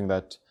because of using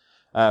that.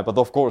 But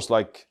of course,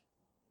 like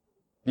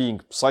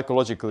being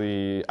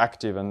psychologically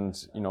active and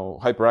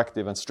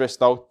hyperactive and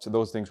stressed out,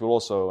 those things will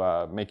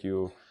also make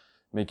you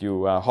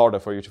harder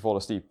for you to fall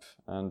asleep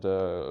and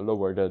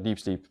lower the deep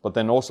sleep. But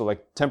then also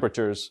like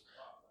temperatures,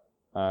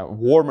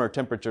 warmer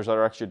temperatures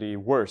are actually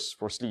worse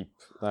for sleep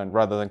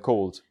rather than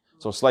cold.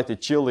 So slightly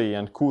chilly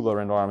and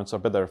cooler environments are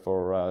better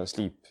for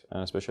sleep,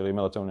 and especially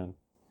melatonin.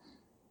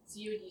 So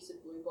you would use a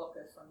blue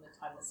blocker from the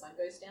time the sun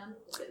goes down,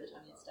 or at the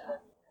time it's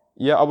dark?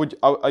 Yeah,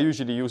 I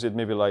usually use it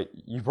maybe like,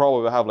 you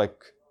probably have like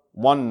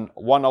one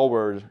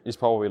hour is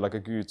probably like a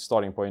good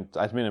starting point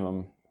at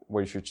minimum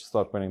where you should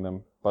start burning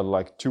them, but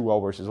like 2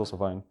 hours is also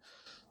fine.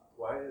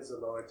 Why is a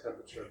lower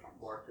temperature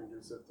more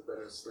conducive to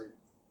better sleep?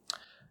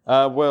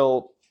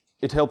 Well,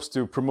 it helps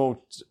to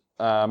promote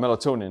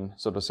melatonin,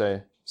 so to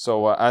say.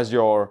 So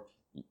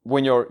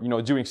when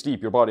you're during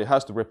sleep, your body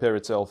has to repair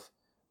itself,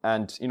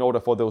 and in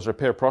order for those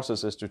repair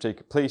processes to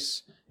take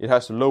place, it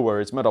has to lower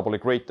its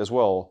metabolic rate as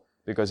well.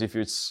 Because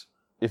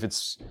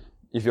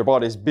if your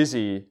body is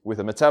busy with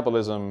the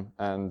metabolism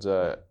and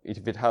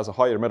if it has a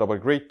higher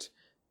metabolic rate,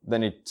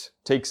 then it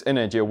takes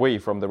energy away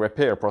from the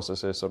repair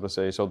processes, so to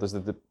say. So there's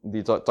the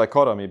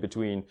dichotomy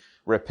between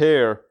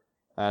repair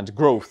and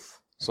growth.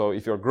 So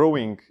if you're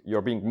growing,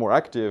 you're being more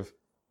active,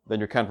 then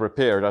you can't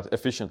repair that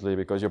efficiently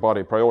because your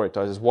body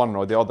prioritizes one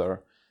or the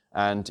other.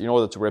 And in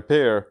order to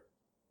repair,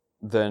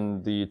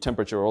 then the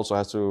temperature also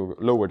has to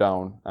lower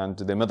down and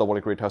the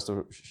metabolic rate has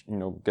to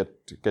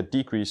get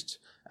decreased,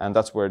 and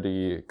that's where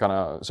the kind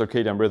of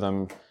circadian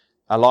rhythm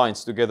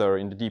aligns together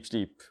in the deep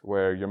sleep,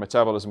 where your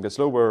metabolism gets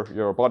lower,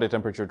 your body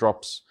temperature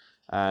drops,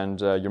 and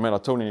your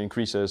melatonin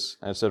increases,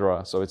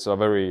 etc. So it's a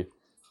very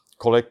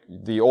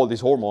all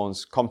these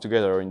hormones come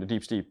together in the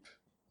deep sleep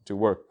to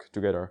work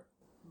together.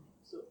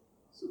 So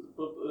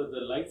the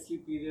light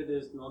sleep period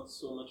is not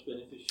so much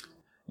beneficial.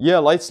 Yeah,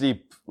 light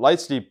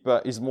sleep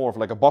is more of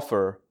like a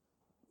buffer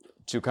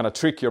to kind of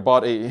trick your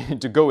body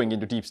into going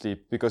into deep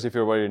sleep. Because if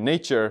you're in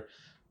nature,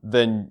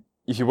 then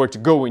if you were to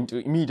go into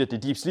immediately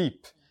deep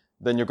sleep,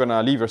 then you're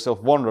gonna leave yourself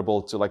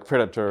vulnerable to like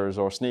predators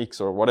or snakes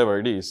or whatever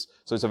it is.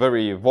 So it's a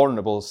very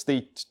vulnerable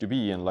state to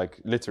be in. Like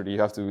literally,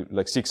 you have to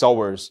like 6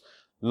 hours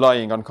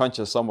lying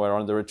unconscious somewhere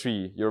under a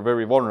tree. You're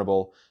very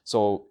vulnerable.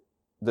 So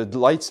the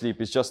light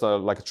sleep is just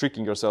like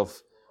tricking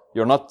yourself.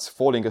 You're not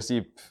falling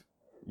asleep,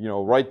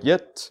 right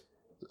yet,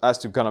 as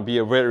to kind of be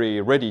very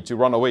ready to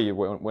run away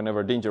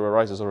whenever danger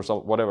arises or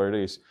whatever it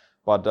is.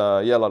 But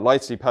like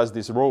light sleep has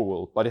this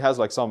role, but it has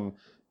like some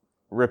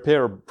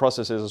repair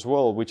processes as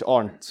well, which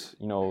aren't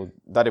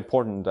that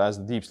important as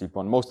the deep sleep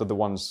one. Most of the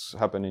ones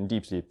happen in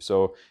deep sleep.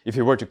 So if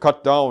you were to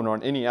cut down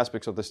on any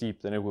aspects of the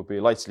sleep, then it would be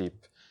light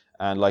sleep.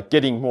 And like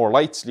getting more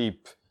light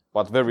sleep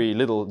but very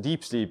little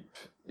deep sleep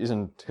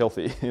isn't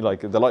healthy.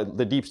 Like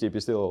the deep sleep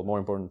is still more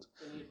important.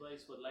 Any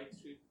advice for light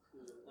sleep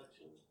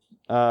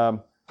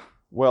action?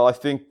 Well, I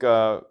think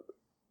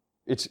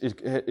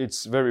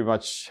it's very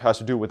much has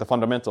to do with the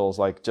fundamentals,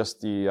 like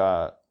just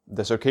the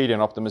circadian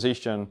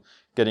optimization,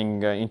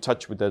 getting in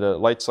touch with the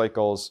light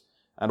cycles,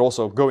 and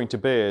also going to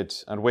bed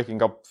and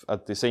waking up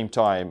at the same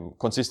time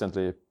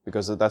consistently,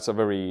 because that's a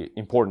very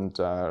important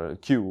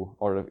cue,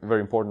 or a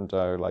very important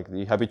like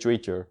the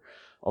habituator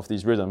of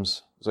these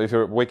rhythms. So if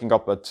you're waking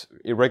up at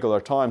irregular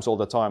times all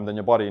the time, then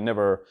your body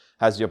never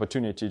has the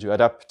opportunity to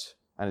adapt,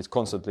 and it's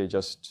constantly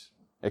just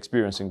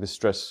experiencing this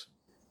stress.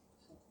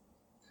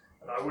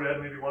 And I would add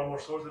maybe one more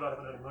source that I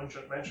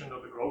haven't mentioned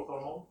of the growth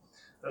hormone.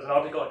 There's an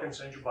article I can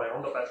send you by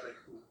Rhonda Patrick,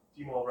 who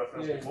Timo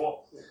referenced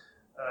before.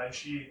 And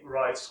she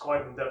writes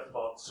quite in depth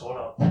about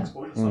sauna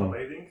exposure, sauna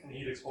bathing, and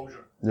heat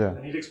exposure. Yeah.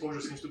 And heat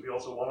exposure seems to be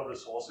also one of the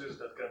sources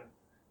that can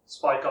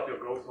spike up your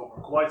growth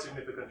hormone quite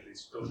significantly.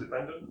 It's dose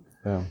dependent.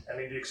 Yeah.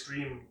 And in the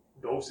extreme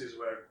doses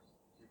where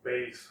you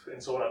bathe in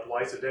sauna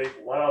twice a day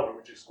for 1 hour,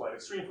 which is quite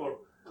extreme for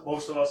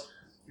most of us,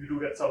 you do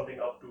get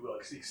something up to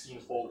like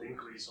 16-fold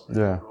increase on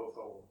the growth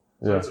hormone.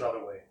 So that's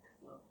another way.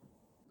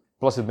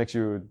 Plus, it makes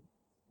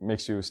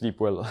you sleep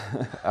well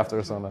after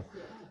a sauna.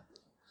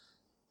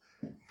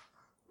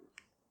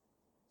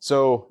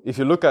 So if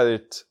you look at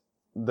it,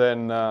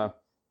 then the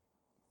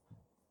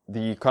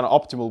kind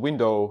of optimal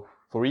window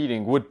for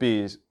eating would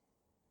be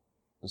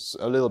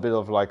a little bit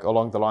of like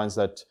along the lines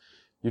that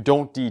you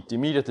don't eat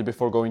immediately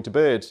before going to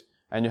bed,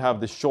 and you have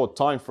this short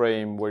time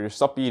frame where you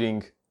stop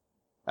eating,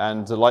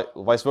 and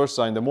vice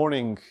versa. In the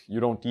morning,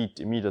 you don't eat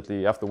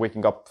immediately after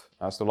waking up,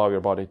 as to allow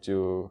your body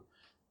to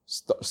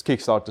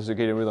kickstart the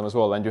circadian rhythm as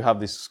well, and you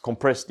have this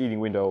compressed eating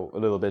window a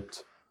little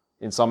bit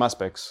in some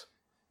aspects.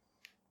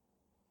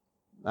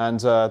 And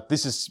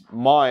this is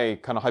my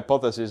kind of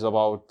hypothesis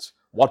about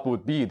what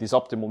would be these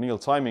optimal meal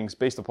timings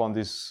based upon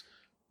these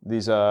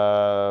research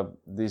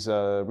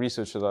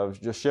that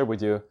I've just shared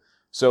with you.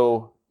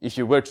 So if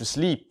you were to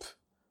sleep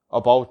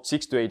about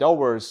 6 to 8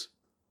 hours,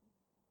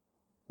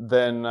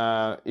 then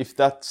if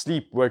that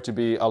sleep were to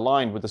be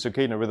aligned with the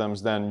circadian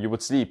rhythms, then you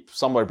would sleep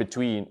somewhere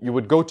between, you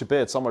would go to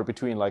bed somewhere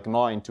between like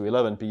 9 to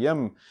 11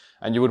 p.m.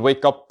 and you would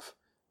wake up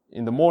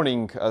in the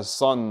morning as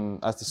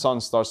the sun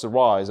starts to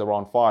rise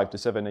around 5 to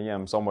 7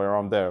 a.m., somewhere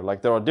around there.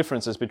 Like there are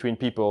differences between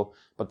people,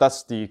 but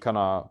that's the kind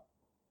of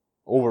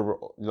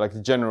like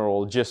the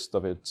general gist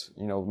of it.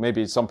 You know,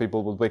 maybe some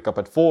people will wake up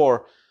at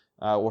 4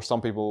 or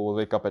some people will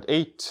wake up at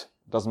 8.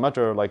 Doesn't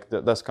matter. Like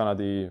that's kind of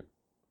the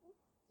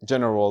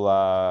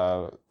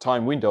general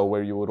time window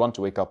where you would want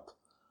to wake up.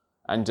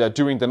 And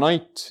during the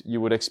night,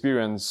 you would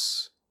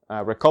experience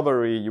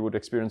recovery, you would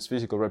experience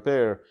physical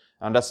repair,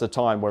 and that's the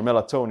time where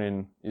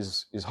melatonin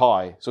is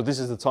high. So this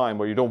is the time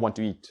where you don't want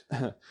to eat.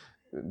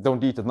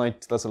 Don't eat at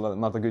night. That's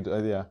not a good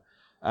idea.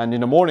 And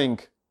in the morning,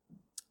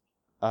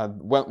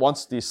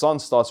 once the sun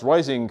starts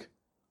rising,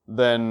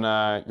 then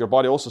your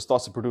body also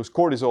starts to produce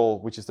cortisol,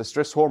 which is the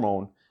stress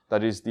hormone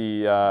that is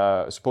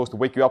supposed to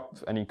wake you up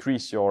and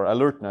increase your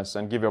alertness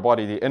and give your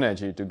body the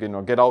energy to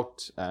get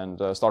out and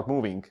start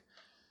moving.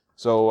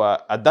 So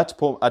at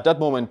that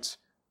moment,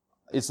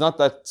 it's not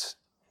that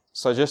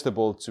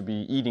suggestible to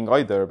be eating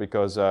either,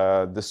 because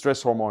the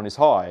stress hormone is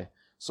high.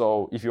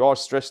 So if you are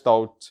stressed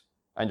out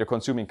and you're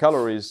consuming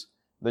calories,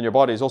 then your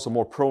body is also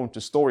more prone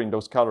to storing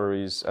those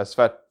calories as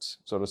fat,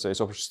 so to say.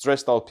 So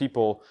stressed out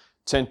people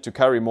tend to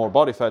carry more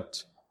body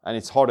fat, and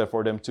it's harder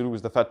for them to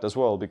lose the fat as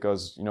well,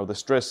 because the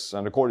stress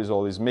and the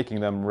cortisol is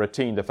making them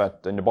retain the fat,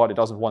 and the body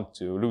doesn't want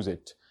to lose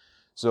it.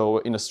 So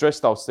in a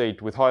stressed out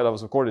state with high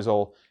levels of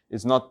cortisol,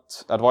 it's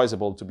not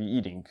advisable to be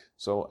eating.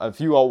 So a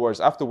few hours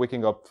after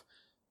waking up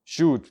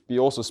should be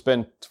also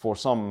spent for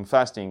some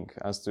fasting,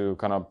 as to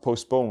kind of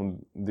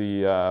postpone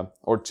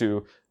or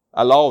to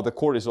allow the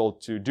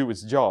cortisol to do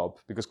its job.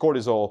 Because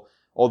cortisol,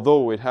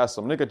 although it has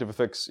some negative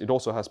effects, it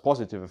also has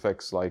positive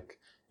effects, like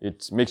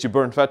it makes you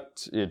burn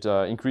fat, it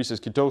increases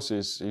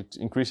ketosis, it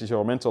increases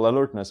your mental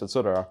alertness,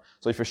 etc.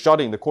 So if you're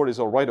shutting the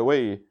cortisol right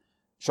away,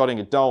 shutting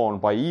it down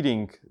by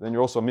eating, then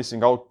you're also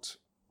missing out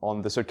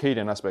on the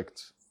circadian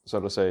aspect, so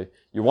to say.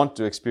 You want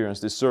to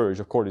experience this surge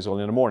of cortisol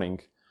in the morning,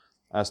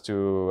 as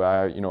to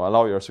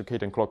allow your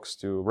circadian clocks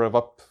to rev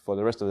up for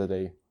the rest of the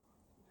day.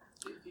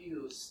 Do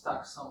you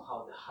stack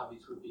somehow the habit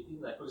repeating?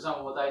 Like, for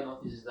example, what I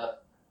notice is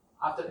that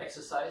after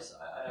exercise,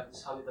 I have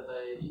this habit that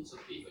I eat. So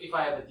if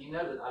I have a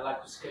dinner, then I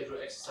like to schedule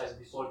exercise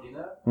before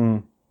dinner.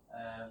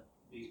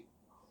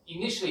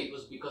 Initially, it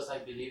was because I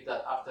believed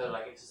that after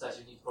exercise,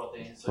 you need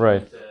protein, so you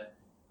need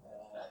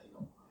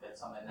get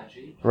some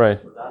energy for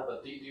that.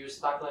 But do you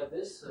stack like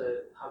this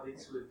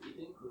habits with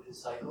eating, with this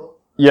cycle?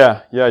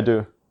 Yeah, I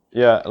do.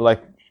 Yeah,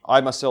 like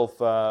I myself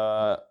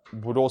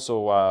would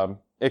also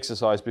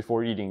exercise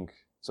before eating,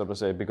 so to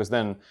say, because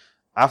then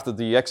after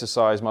the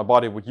exercise, my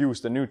body would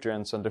use the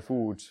nutrients and the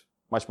food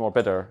much more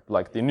better.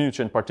 Like the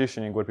nutrient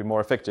partitioning would be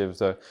more effective.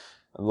 The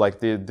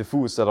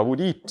foods that I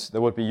would eat, they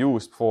would be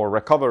used for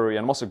recovery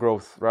and muscle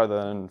growth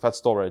rather than fat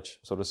storage,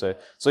 so to say.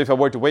 So if I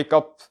were to wake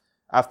up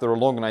after a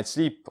long night's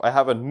sleep, I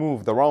haven't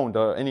moved around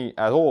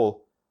at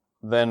all,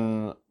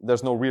 then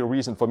there's no real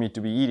reason for me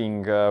to be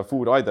eating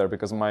food either,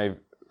 because my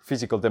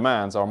physical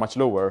demands are much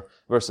lower,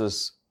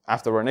 versus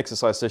after an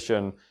exercise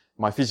session,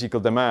 my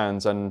physical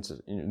demands and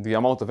the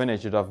amount of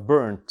energy that I've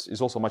burnt is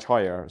also much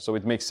higher. So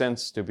it makes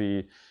sense to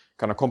be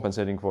kind of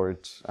compensating for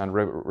it and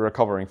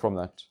recovering from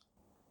that.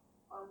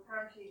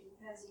 Apparently, it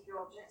depends if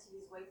your objective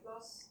is weight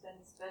loss, then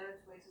it's better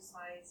to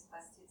exercise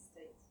fasted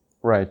state.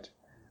 Right.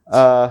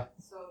 So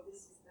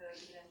this is the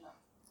dilemma.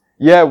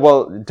 Yeah,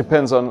 well, it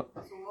depends on...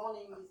 So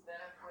morning is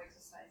better for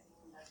exercising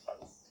in that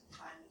case.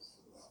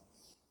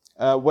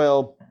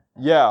 Well,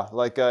 yeah,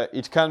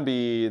 it can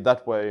be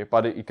that way,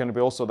 but it can be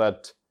also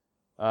that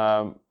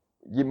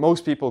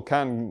most people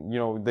can,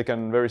 they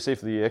can very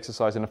safely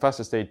exercise in a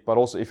fasted state, but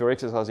also if you're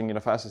exercising in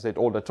a fasted state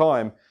all the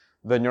time,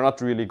 then you're not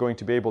really going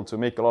to be able to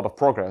make a lot of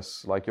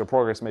progress. Like your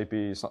progress may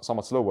be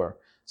somewhat slower.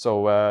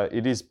 So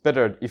it is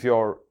better if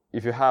you're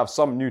if you have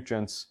some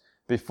nutrients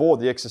before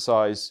the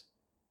exercise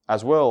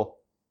as well,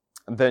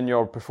 then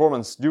your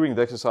performance during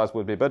the exercise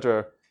would be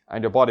better,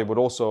 and your body would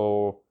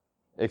also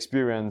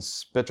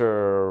experience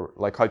better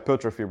like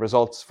hypertrophy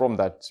results from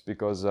that,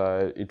 because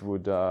it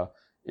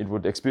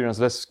would experience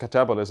less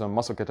catabolism,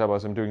 muscle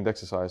catabolism during the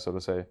exercise, so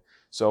to say.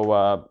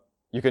 So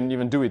you can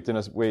even do it in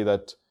a way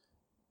that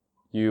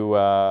you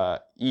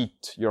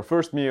eat your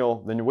first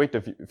meal, then you wait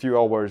a few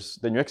hours,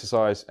 then you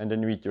exercise, and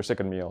then you eat your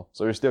second meal.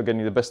 So you're still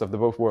getting the best of the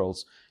both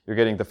worlds. You're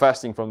getting the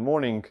fasting from the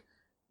morning,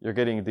 you're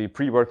getting the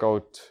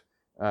pre-workout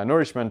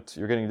nourishment,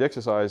 you're getting the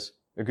exercise,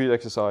 a good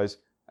exercise,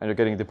 and you're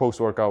getting the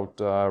post-workout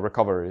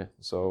recovery.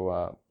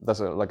 So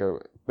that's like a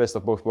best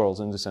of both worlds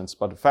in this sense.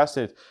 But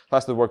fasted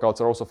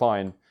workouts are also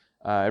fine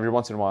every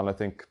once in a while, I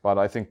think. But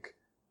I think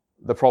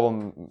the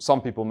problem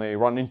some people may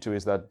run into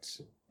is that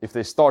if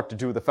they start to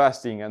do the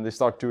fasting and they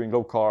start doing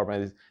low carb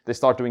and they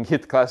start doing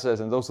HIIT classes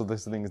and those of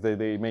these things,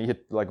 they may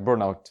hit like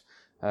burnout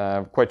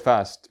quite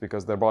fast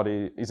because their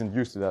body isn't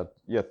used to that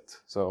yet.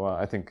 So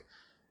I think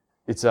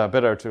it's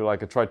better to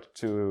like try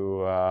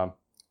to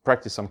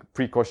practice some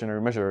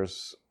precautionary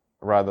measures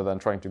rather than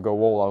trying to go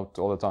all out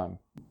all the time.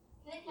 Can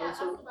I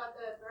ask about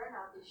the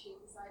burnout issue?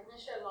 Because I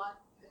measure a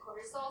lot the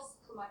cortisols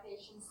to my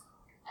patients,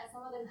 and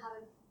some of them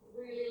have it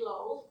really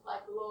low,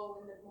 like low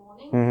in the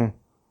morning. Mm-hmm.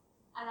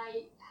 And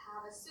I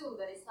have assumed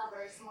that it's not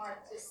very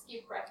smart to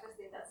skip breakfast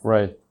in that state.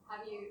 Right.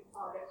 Have you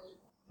found any?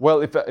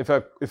 Well,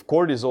 if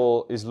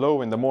cortisol is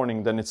low in the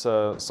morning, then it's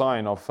a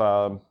sign of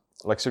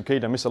like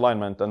circadian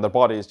misalignment, and the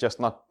body is just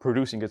not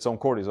producing its own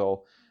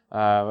cortisol.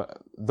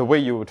 The way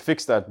you would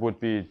fix that would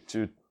be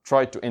to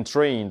try to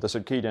entrain the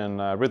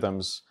circadian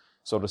rhythms,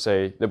 so to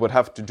say. They would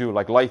have to do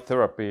like light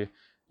therapy,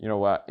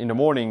 in the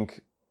morning,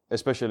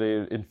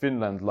 especially in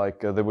Finland,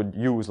 like they would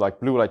use like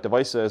blue light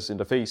devices in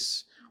the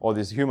face, or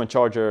this human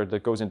charger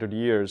that goes into the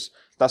ears.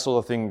 That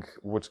sort of thing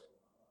would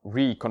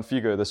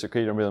reconfigure the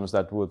circadian rhythms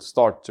that would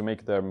start to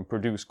make them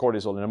produce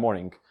cortisol in the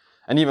morning.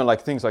 And even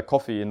like things like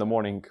coffee in the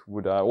morning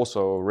would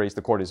also raise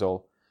the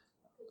cortisol.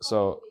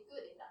 So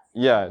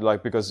yeah,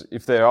 like because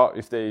if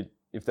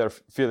they're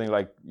feeling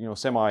like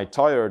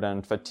semi-tired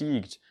and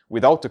fatigued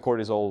without the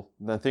cortisol,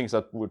 then things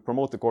that would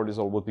promote the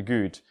cortisol would be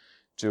good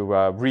to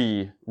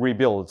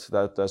rebuild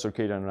that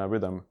circadian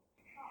rhythm.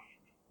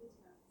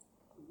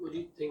 What do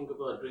you think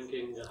about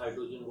drinking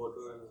hydrogen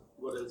water, and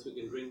what else we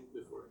can drink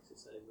before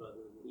exercise rather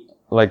than eat?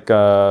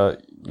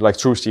 Like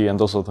Trucy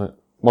and also the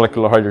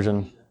molecular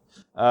hydrogen.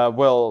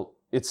 Well,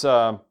 it's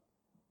the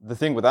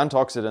thing with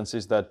antioxidants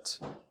is that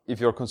if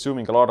you're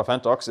consuming a lot of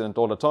antioxidant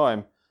all the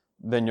time,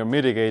 then you're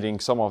mitigating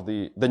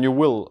then you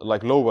will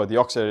like lower the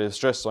oxidative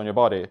stress on your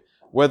body.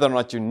 Whether or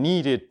not you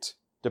need it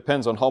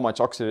depends on how much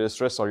oxidative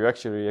stress are you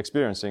actually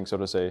experiencing, so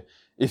to say.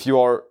 If you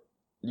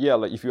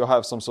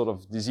have some sort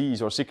of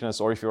disease or sickness,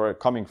 or if you're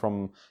coming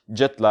from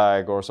jet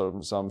lag or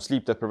some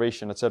sleep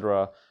deprivation,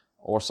 etc.,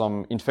 or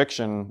some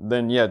infection,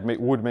 then it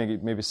would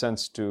make maybe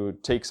sense to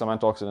take some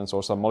antioxidants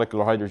or some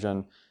molecular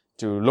hydrogen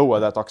to lower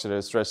that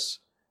oxidative stress.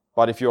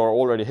 But if you are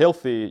already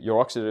healthy,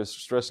 your oxidative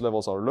stress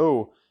levels are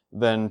low,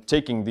 then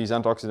taking these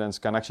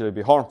antioxidants can actually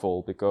be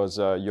harmful because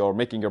you're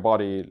making your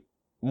body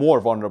more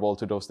vulnerable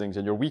to those things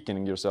and you're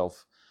weakening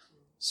yourself.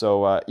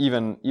 So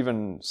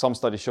even some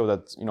studies show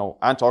that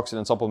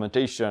antioxidant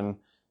supplementation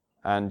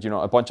and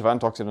a bunch of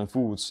antioxidant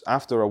foods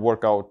after a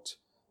workout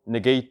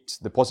negate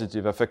the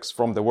positive effects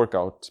from the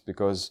workout,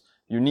 because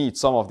you need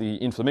some of the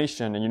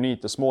inflammation and you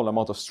need the small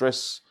amount of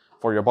stress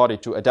for your body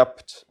to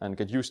adapt and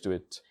get used to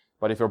it.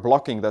 But if you're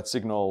blocking that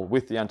signal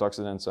with the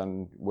antioxidants,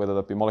 and whether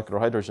that be molecular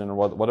hydrogen or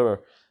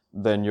whatever,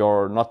 then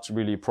you're not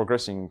really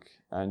progressing,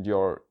 and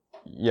you're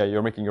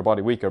making your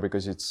body weaker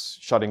because it's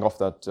shutting off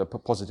that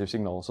positive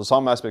signal. So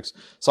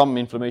some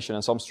inflammation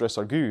and some stress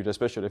are good,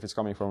 especially if it's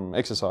coming from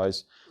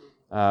exercise,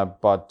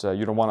 but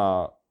you don't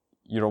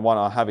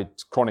wanna have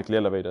it chronically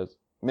elevated.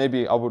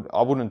 Maybe I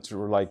wouldn't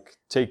like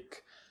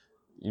take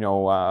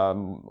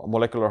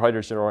molecular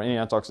hydrogen or any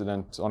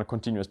antioxidant on a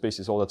continuous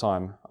basis all the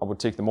time. I would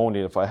take them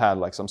only if I had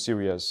like some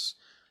serious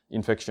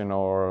infection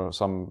or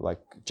some like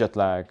jet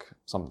lag,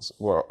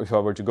 or if I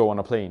were to go on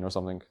a plane or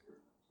something.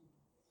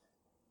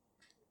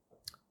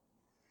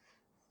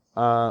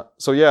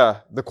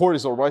 The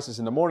cortisol rises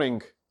in the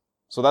morning,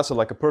 so that's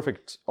like a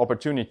perfect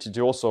opportunity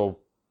to also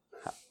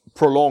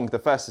prolong the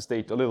fast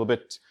state a little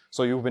bit.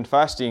 So you've been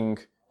fasting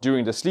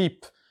during the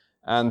sleep,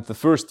 and the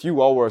first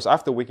few hours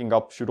after waking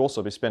up should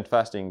also be spent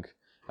fasting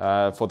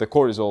for the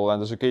cortisol and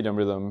the circadian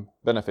rhythm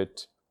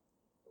benefit.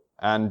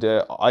 And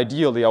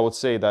ideally, I would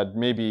say that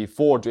maybe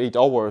 4 to 8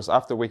 hours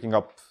after waking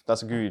up,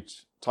 that's a good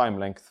time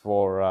length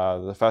for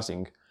the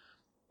fasting.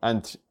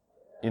 And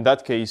in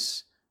that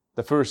case,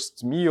 the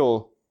first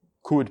meal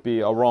could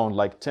be around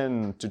like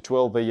 10 to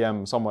 12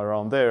 a.m., somewhere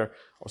around there.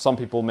 Or some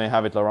people may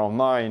have it around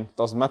 9.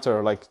 Doesn't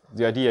matter. Like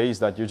the idea is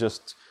that you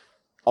just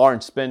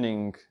aren't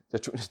spending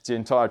the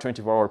entire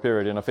 24-hour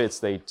period in a fit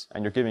state,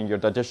 and you're giving your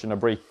digestion a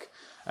break,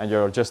 and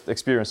you're just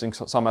experiencing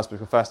some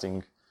aspect of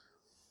fasting.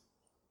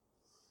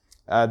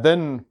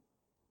 Then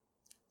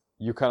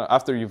you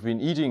after you've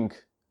been eating,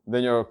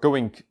 then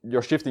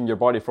you're shifting your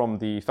body from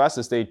the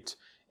fasted state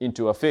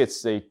into a fed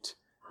state,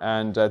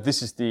 and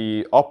this is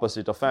the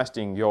opposite of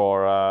fasting.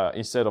 You're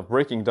instead of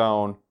breaking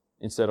down,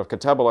 instead of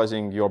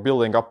catabolizing, you're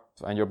building up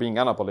and you're being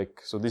anabolic.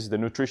 So this is the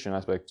nutrition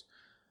aspect.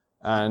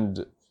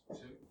 And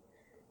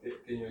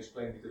can you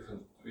explain the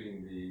difference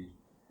between the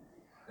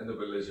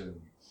anabolism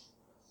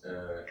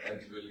and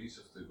the release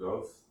of the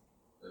growth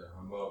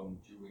hormone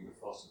during the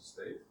fasted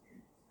state?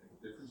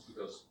 The difference,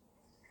 because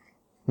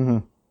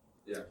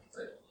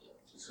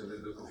it's a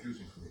little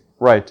confusing for me.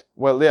 Right.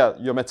 Well, yeah,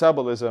 your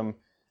metabolism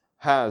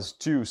has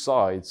two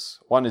sides.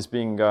 One is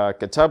being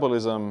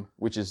catabolism,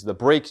 which is the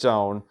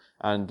breakdown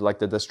and like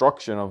the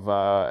destruction of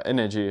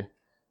energy,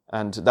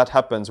 and that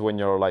happens when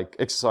you're like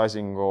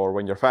exercising or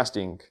when you're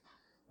fasting.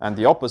 And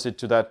the opposite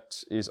to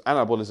that is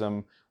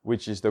anabolism,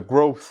 which is the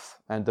growth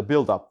and the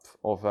buildup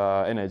of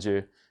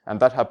energy, and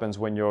that happens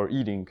when you're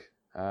eating.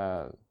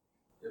 But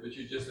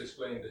you just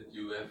explained that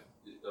you have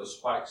those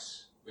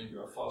spikes when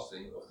you are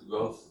fasting of the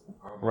growth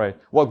hormone. Right.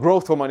 Well,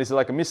 growth hormone is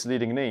like a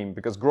misleading name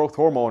because growth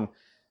hormone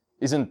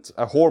isn't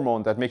a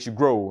hormone that makes you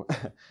grow.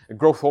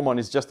 Growth hormone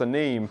is just a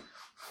name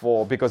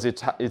because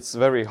it's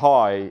very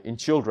high in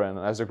children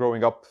as they're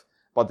growing up.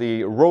 But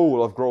the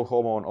role of growth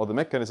hormone or the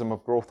mechanism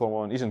of growth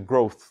hormone isn't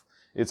growth.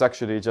 It's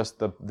actually just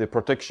the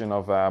protection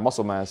of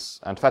muscle mass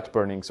and fat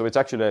burning. So it's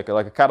actually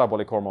like a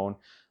catabolic hormone,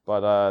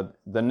 but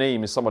the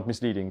name is somewhat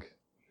misleading,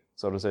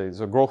 so to say.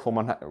 So growth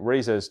hormone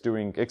raises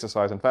during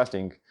exercise and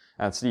fasting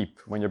and sleep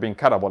when you're being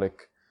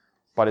catabolic,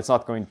 but it's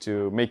not going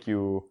to make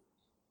you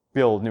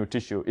build new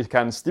tissue. It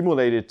can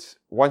stimulate it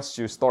once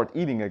you start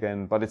eating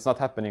again, but it's not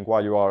happening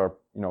while you are,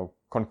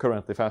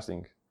 concurrently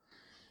fasting.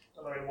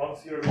 I mean, one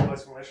theoretical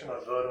explanation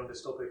I've heard on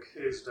this topic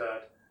is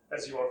that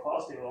as you are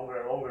fasting longer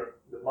and longer,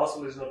 the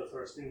muscle is not the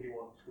first thing you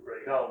want to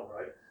break down,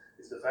 right?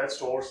 It's the fat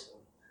stores,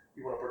 and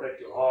you want to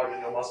protect your heart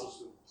and your muscles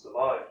to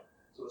survive.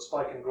 So the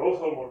spike in growth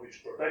hormone,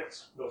 which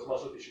protects those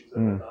muscle tissues at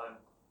that time,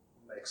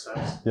 makes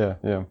sense.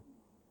 Yeah.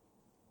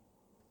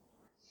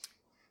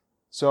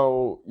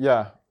 So,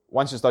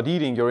 once you start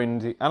eating, you're in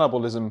the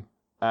anabolism,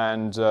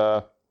 and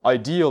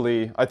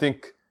ideally, I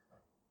think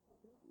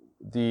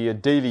the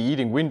daily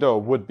eating window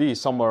would be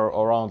somewhere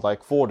around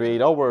like 4 to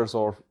 8 hours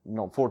or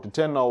 4 to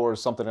 10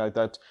 hours, something like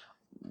that.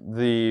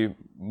 The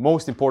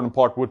most important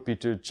part would be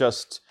to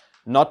just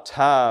not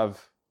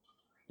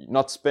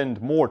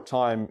spend more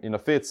time in a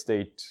fed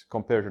state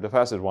compared to the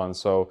fasted one.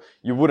 So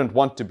you wouldn't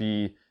want to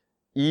be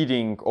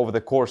eating over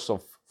the course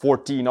of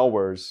 14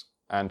 hours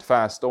and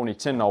fast only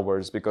 10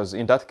 hours, because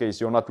in that case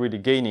you're not really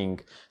gaining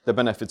the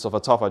benefits of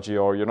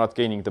autophagy, or you're not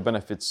gaining the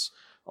benefits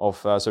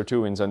of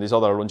sirtuins and these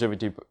other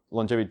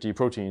longevity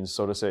proteins,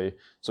 so to say.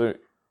 So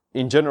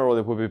in general,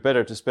 it would be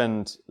better to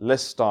spend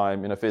less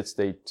time in a fed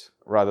state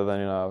rather than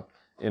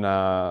in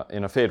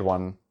a fed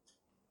one.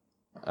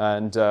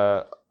 And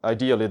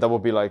ideally, that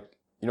would be like,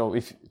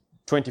 if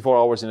 24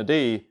 hours in a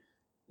day,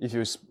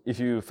 if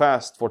you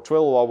fast for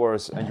 12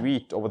 hours and you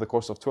eat over the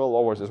course of 12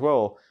 hours as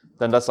well,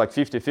 then that's like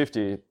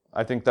 50-50.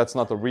 I think that's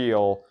not a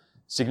real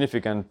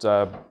significant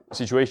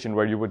situation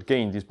where you would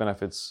gain these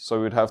benefits. So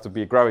you would have to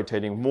be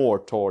gravitating more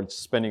towards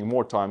spending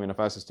more time in a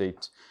fasted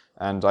state.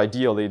 And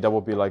ideally, that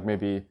would be like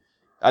maybe,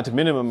 at a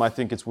minimum, I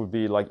think it would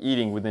be like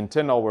eating within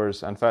 10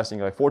 hours and fasting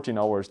like 14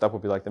 hours. That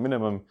would be like the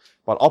minimum.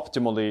 But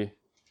optimally,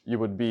 you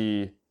would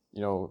be,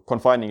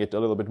 confining it a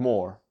little bit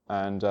more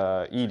and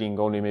eating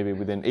only maybe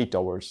within 8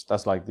 hours.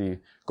 That's like the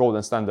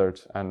golden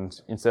standard.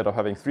 And instead of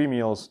having 3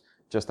 meals,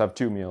 just have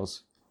 2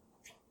 meals.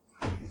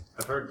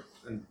 I've heard,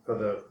 and for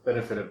the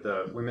benefit of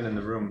the women in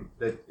the room,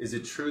 that is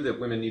it true that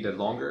women need a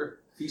longer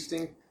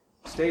feasting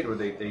state, or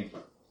they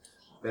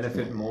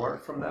benefit more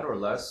from that or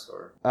less?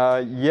 Or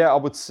I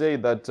would say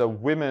that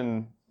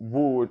women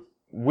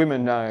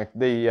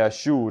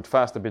should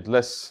fast a bit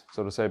less,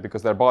 so to say,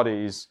 because their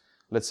body is,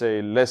 let's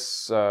say,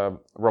 less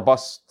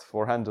robust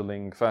for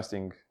handling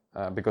fasting,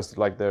 because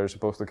like they're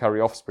supposed to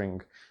carry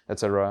offspring,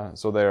 etc.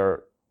 So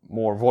they're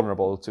more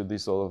vulnerable to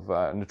these sort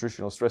of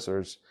nutritional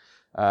stressors.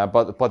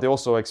 But they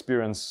also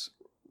experience,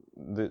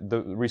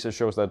 the research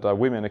shows that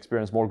women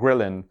experience more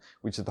ghrelin,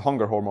 which is the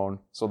hunger hormone.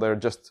 So they're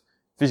just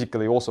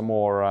physically also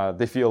more,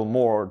 they feel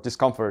more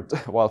discomfort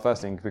while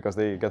fasting because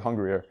they get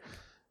hungrier.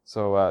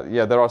 So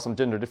there are some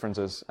gender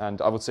differences. And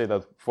I would say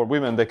that for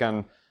women, they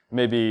can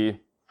maybe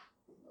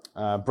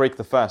break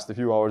the fast a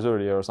few hours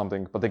earlier or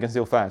something, but they can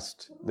still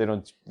fast. They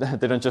don't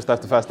just have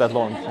to fast that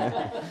long.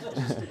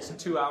 It's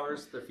 2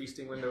 hours. The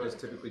feasting window is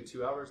typically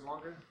 2 hours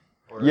longer?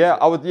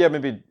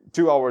 Maybe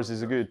 2 hours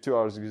is a good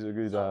time frame.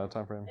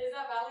 Is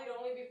that valid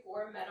only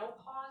before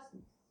menopause?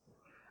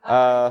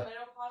 Menopause,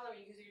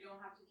 because you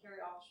don't have to carry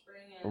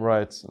offspring.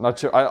 Right. Not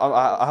sure.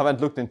 I haven't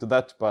looked into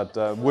that, but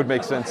would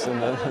make sense. In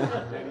that. So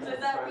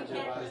that we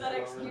can't use that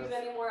excuse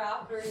anymore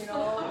after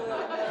menopause.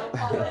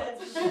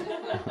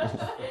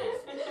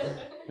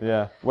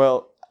 Yeah.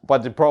 Well,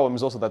 but the problem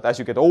is also that as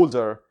you get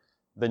older,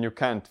 then you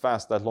can't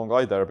fast that long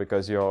either,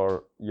 because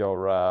your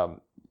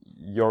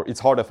it's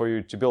harder for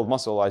you to build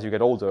muscle as you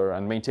get older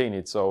and maintain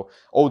it. So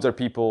older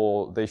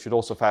people, they should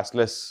also fast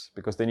less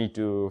because they need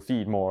to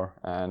feed more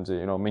and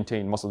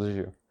maintain muscle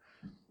tissue.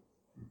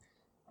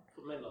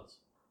 For men also.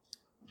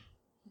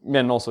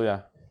 Men also,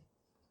 yeah.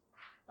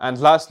 And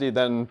lastly,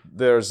 then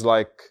there's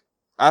like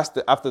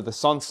after the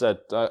sunset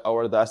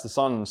as the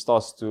sun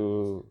starts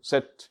to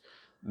set,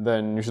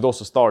 then you should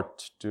also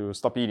start to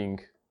stop eating.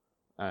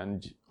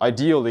 And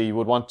ideally, you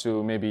would want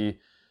to maybe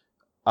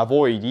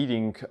avoid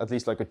eating at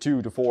least like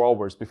 2 to 4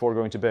 hours before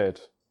going to bed.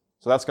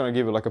 So that's going to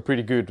give you like a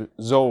pretty good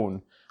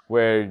zone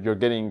where you're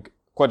getting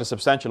quite a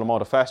substantial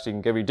amount of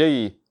fasting every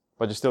day,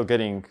 but you're still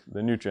getting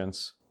the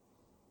nutrients.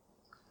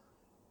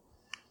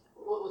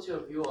 What's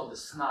your view on the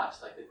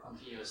snacks, like the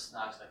continuous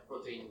snacks, like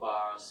protein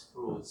bars,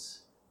 fruits?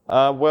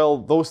 Well,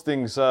 those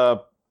things,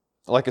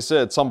 like I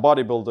said, some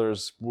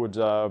bodybuilders would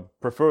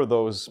prefer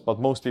those, but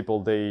most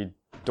people, they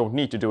don't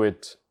need to do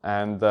it.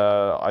 And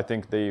I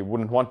think they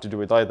wouldn't want to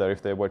do it either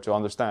if they were to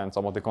understand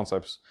some of the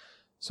concepts.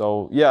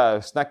 So yeah,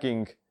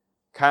 snacking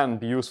can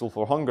be useful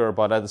for hunger,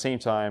 but at the same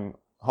time,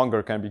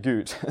 hunger can be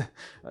good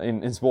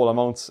in small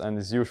amounts and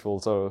is useful.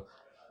 So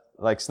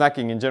like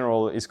snacking in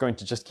general is going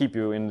to just keep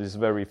you in this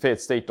very fit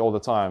state all the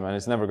time, and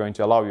it's never going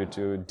to allow you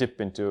to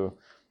dip into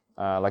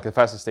like the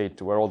fastest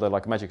state where all the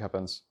like magic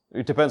happens.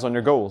 It depends on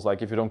your goals.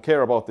 Like if you don't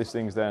care about these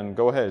things, then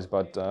go ahead.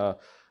 But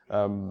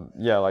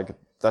yeah, like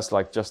that's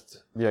like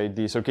just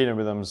the circadian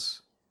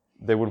rhythms,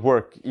 they would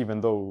work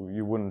even though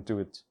you wouldn't do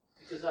it.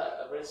 Because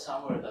I read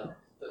somewhere that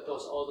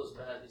all those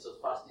benefits of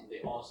fasting,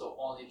 they also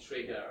only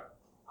trigger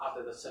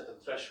after the certain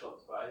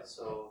threshold, right?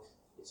 So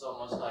it's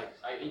almost like,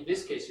 in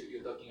this case,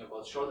 you're talking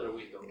about shorter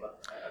window,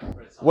 but I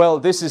read something.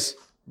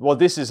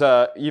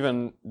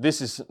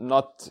 This is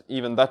not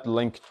even that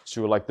linked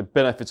to like the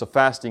benefits of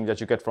fasting that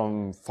you get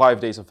from 5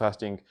 days of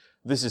fasting.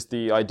 This is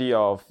the idea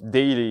of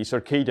daily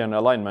circadian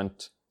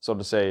alignment, so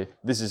to say.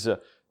 This is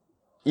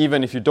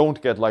even if you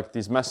don't get like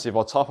these massive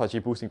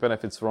autophagy boosting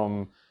benefits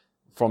from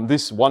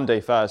this 1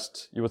 day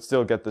fast, you would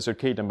still get the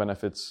circadian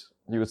benefits.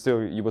 You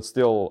would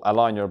still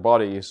align your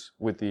bodies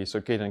with the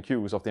circadian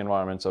cues of the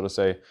environment, so to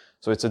say.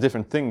 So it's a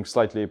different thing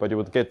slightly, but you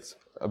would get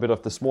a bit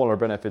of the smaller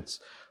benefits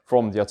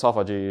from the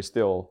autophagy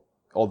still,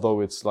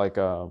 although it's like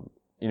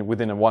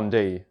within 1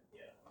 day.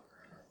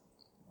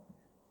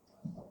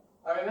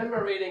 I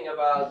remember reading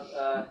about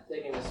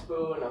taking a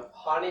spoon of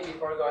honey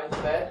before going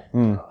to bed.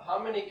 How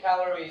many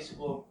calories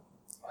will,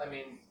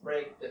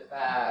 break the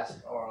fast,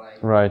 or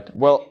like right?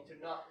 Well, to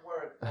not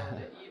work on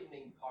the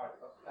evening part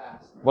of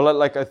fast. Well,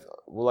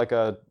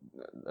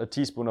 a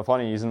teaspoon of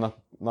honey is not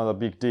a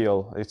big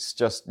deal. It's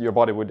just your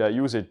body would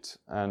use it,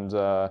 and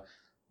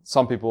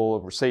some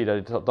people say that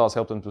it does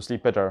help them to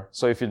sleep better.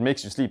 So if it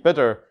makes you sleep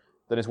better,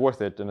 then it's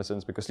worth it in a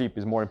sense, because sleep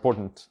is more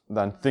important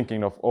than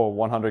thinking of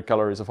 100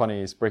 calories of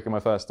honey is breaking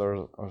my fast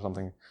or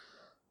something.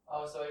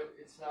 Oh, so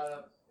it's not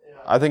a.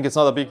 I think it's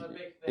not a big.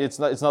 It's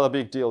not a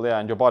big deal, yeah,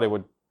 and your body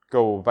would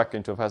go back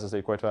into a fast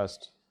state quite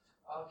fast.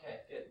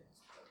 Okay, good.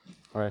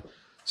 All right.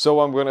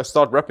 So I'm going to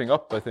start wrapping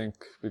up, I think,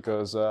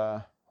 because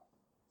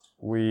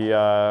we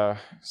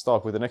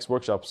start with the next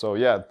workshop. So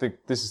yeah, I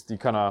think this is the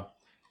kind of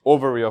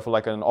overview of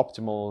like an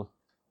optimal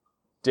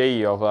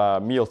day of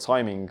meal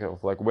timing,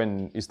 of like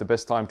when is the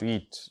best time to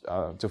eat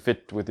to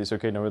fit with the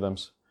circadian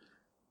rhythms.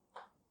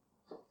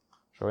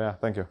 So yeah,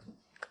 thank you.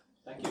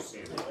 Thank you,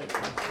 Steve.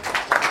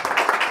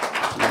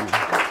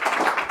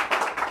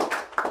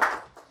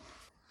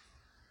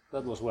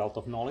 That was wealth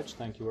of knowledge.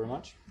 Thank you very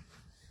much.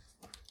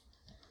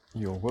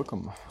 You're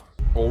welcome.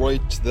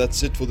 Alright,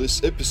 that's it for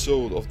this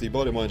episode of the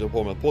Body Mind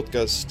Empowerment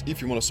Podcast.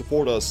 If you want to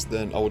support us,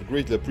 then I would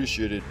greatly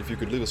appreciate it if you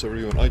could leave us a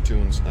review on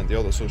iTunes and the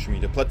other social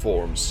media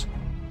platforms.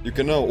 You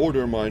can now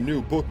order my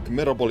new book,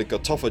 Metabolic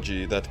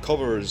Autophagy, that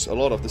covers a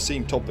lot of the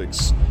same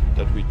topics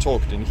that we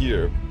talked in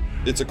here.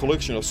 It's a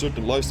collection of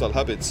certain lifestyle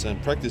habits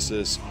and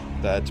practices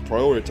that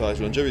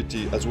prioritize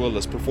longevity as well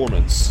as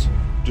performance.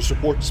 To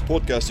support this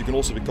podcast, you can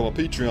also become a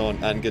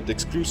Patreon and get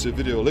exclusive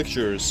video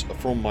lectures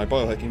from my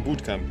biohacking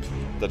bootcamp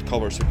that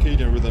covers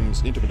circadian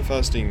rhythms, intermittent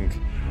fasting,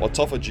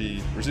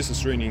 autophagy, resistance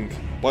training,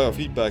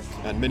 biofeedback,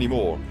 and many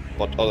more.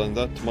 But other than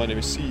that, my name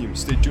is Siim.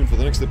 Stay tuned for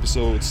the next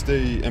episode.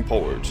 Stay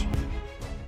empowered.